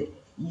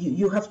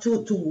you have to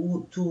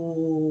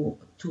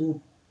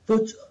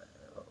put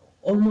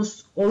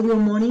almost all your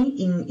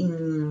money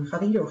in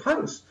having your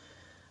house.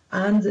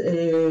 And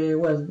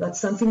well, that's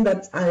something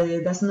that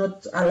does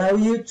not allow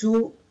you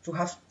to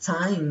have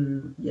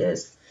time.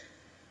 Yes,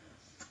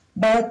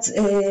 but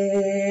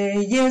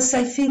yes,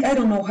 I think I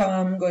don't know how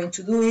I'm going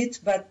to do it,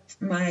 but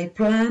my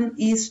plan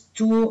is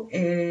to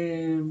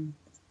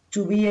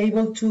be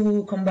able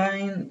to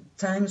combine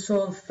times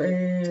of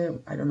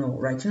I don't know,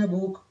 writing a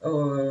book,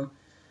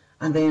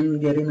 and then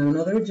getting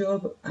another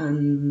job,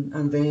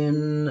 and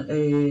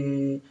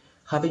then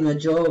having a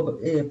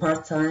job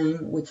part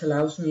time, which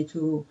allows me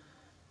to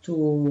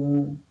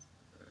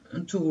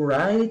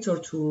write or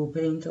to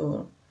paint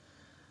or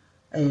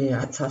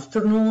at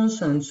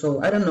afternoons. And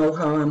so I don't know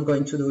how I'm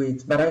going to do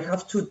it, but I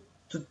have to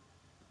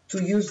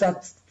use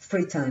that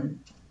free time.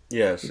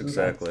 Yes,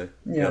 exactly.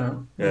 Yeah.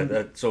 Yeah,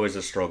 that's always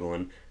a struggle,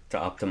 and to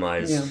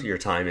optimize Yeah. your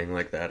timing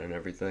like that and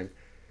everything.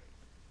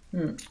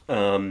 Hmm.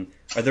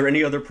 Are there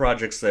any other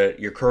projects that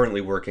you're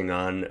currently working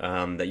on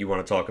that you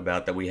want to talk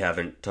about that we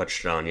haven't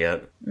touched on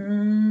yet?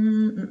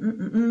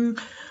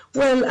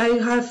 Well, I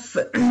have.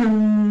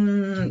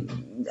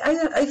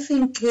 I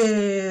think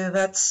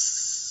that's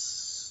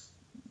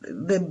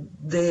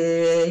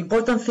the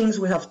important things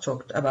we have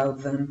talked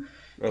about them.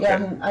 Okay.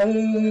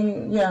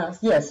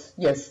 Yes.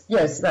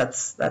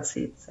 That's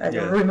it. I Yeah.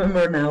 don't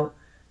remember now.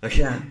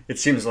 Okay. Yeah. It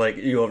seems like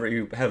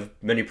you have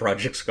many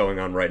projects going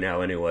on right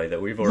now anyway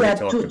that we've already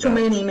talked about. Too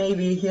many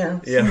maybe, yeah.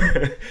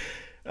 Yeah.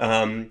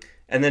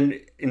 And then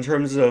in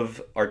terms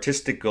of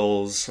artistic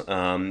goals,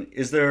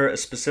 is there a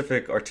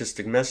specific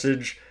artistic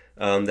message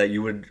that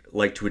you would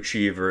like to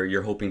achieve or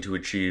you're hoping to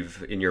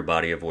achieve in your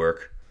body of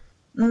work?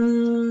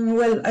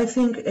 Well, I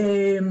think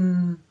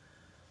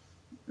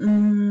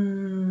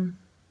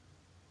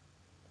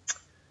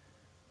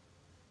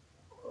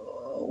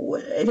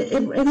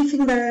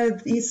anything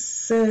that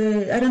is,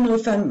 I don't know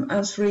if I'm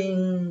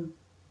answering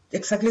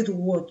exactly to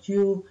what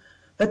you,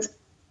 but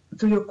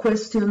to your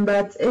question,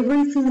 but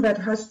everything that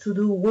has to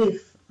do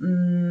with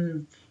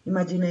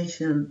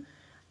imagination,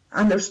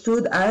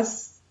 understood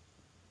as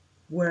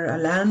where a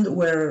land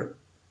where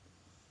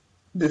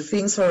the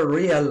things are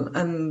real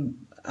and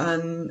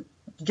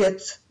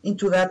get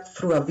into that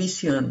through a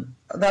vision.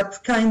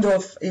 That kind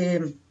of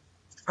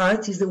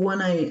art is the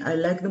one I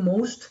like the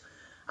most,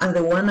 and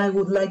the one I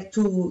would like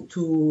to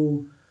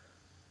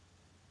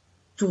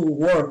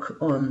work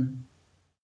on.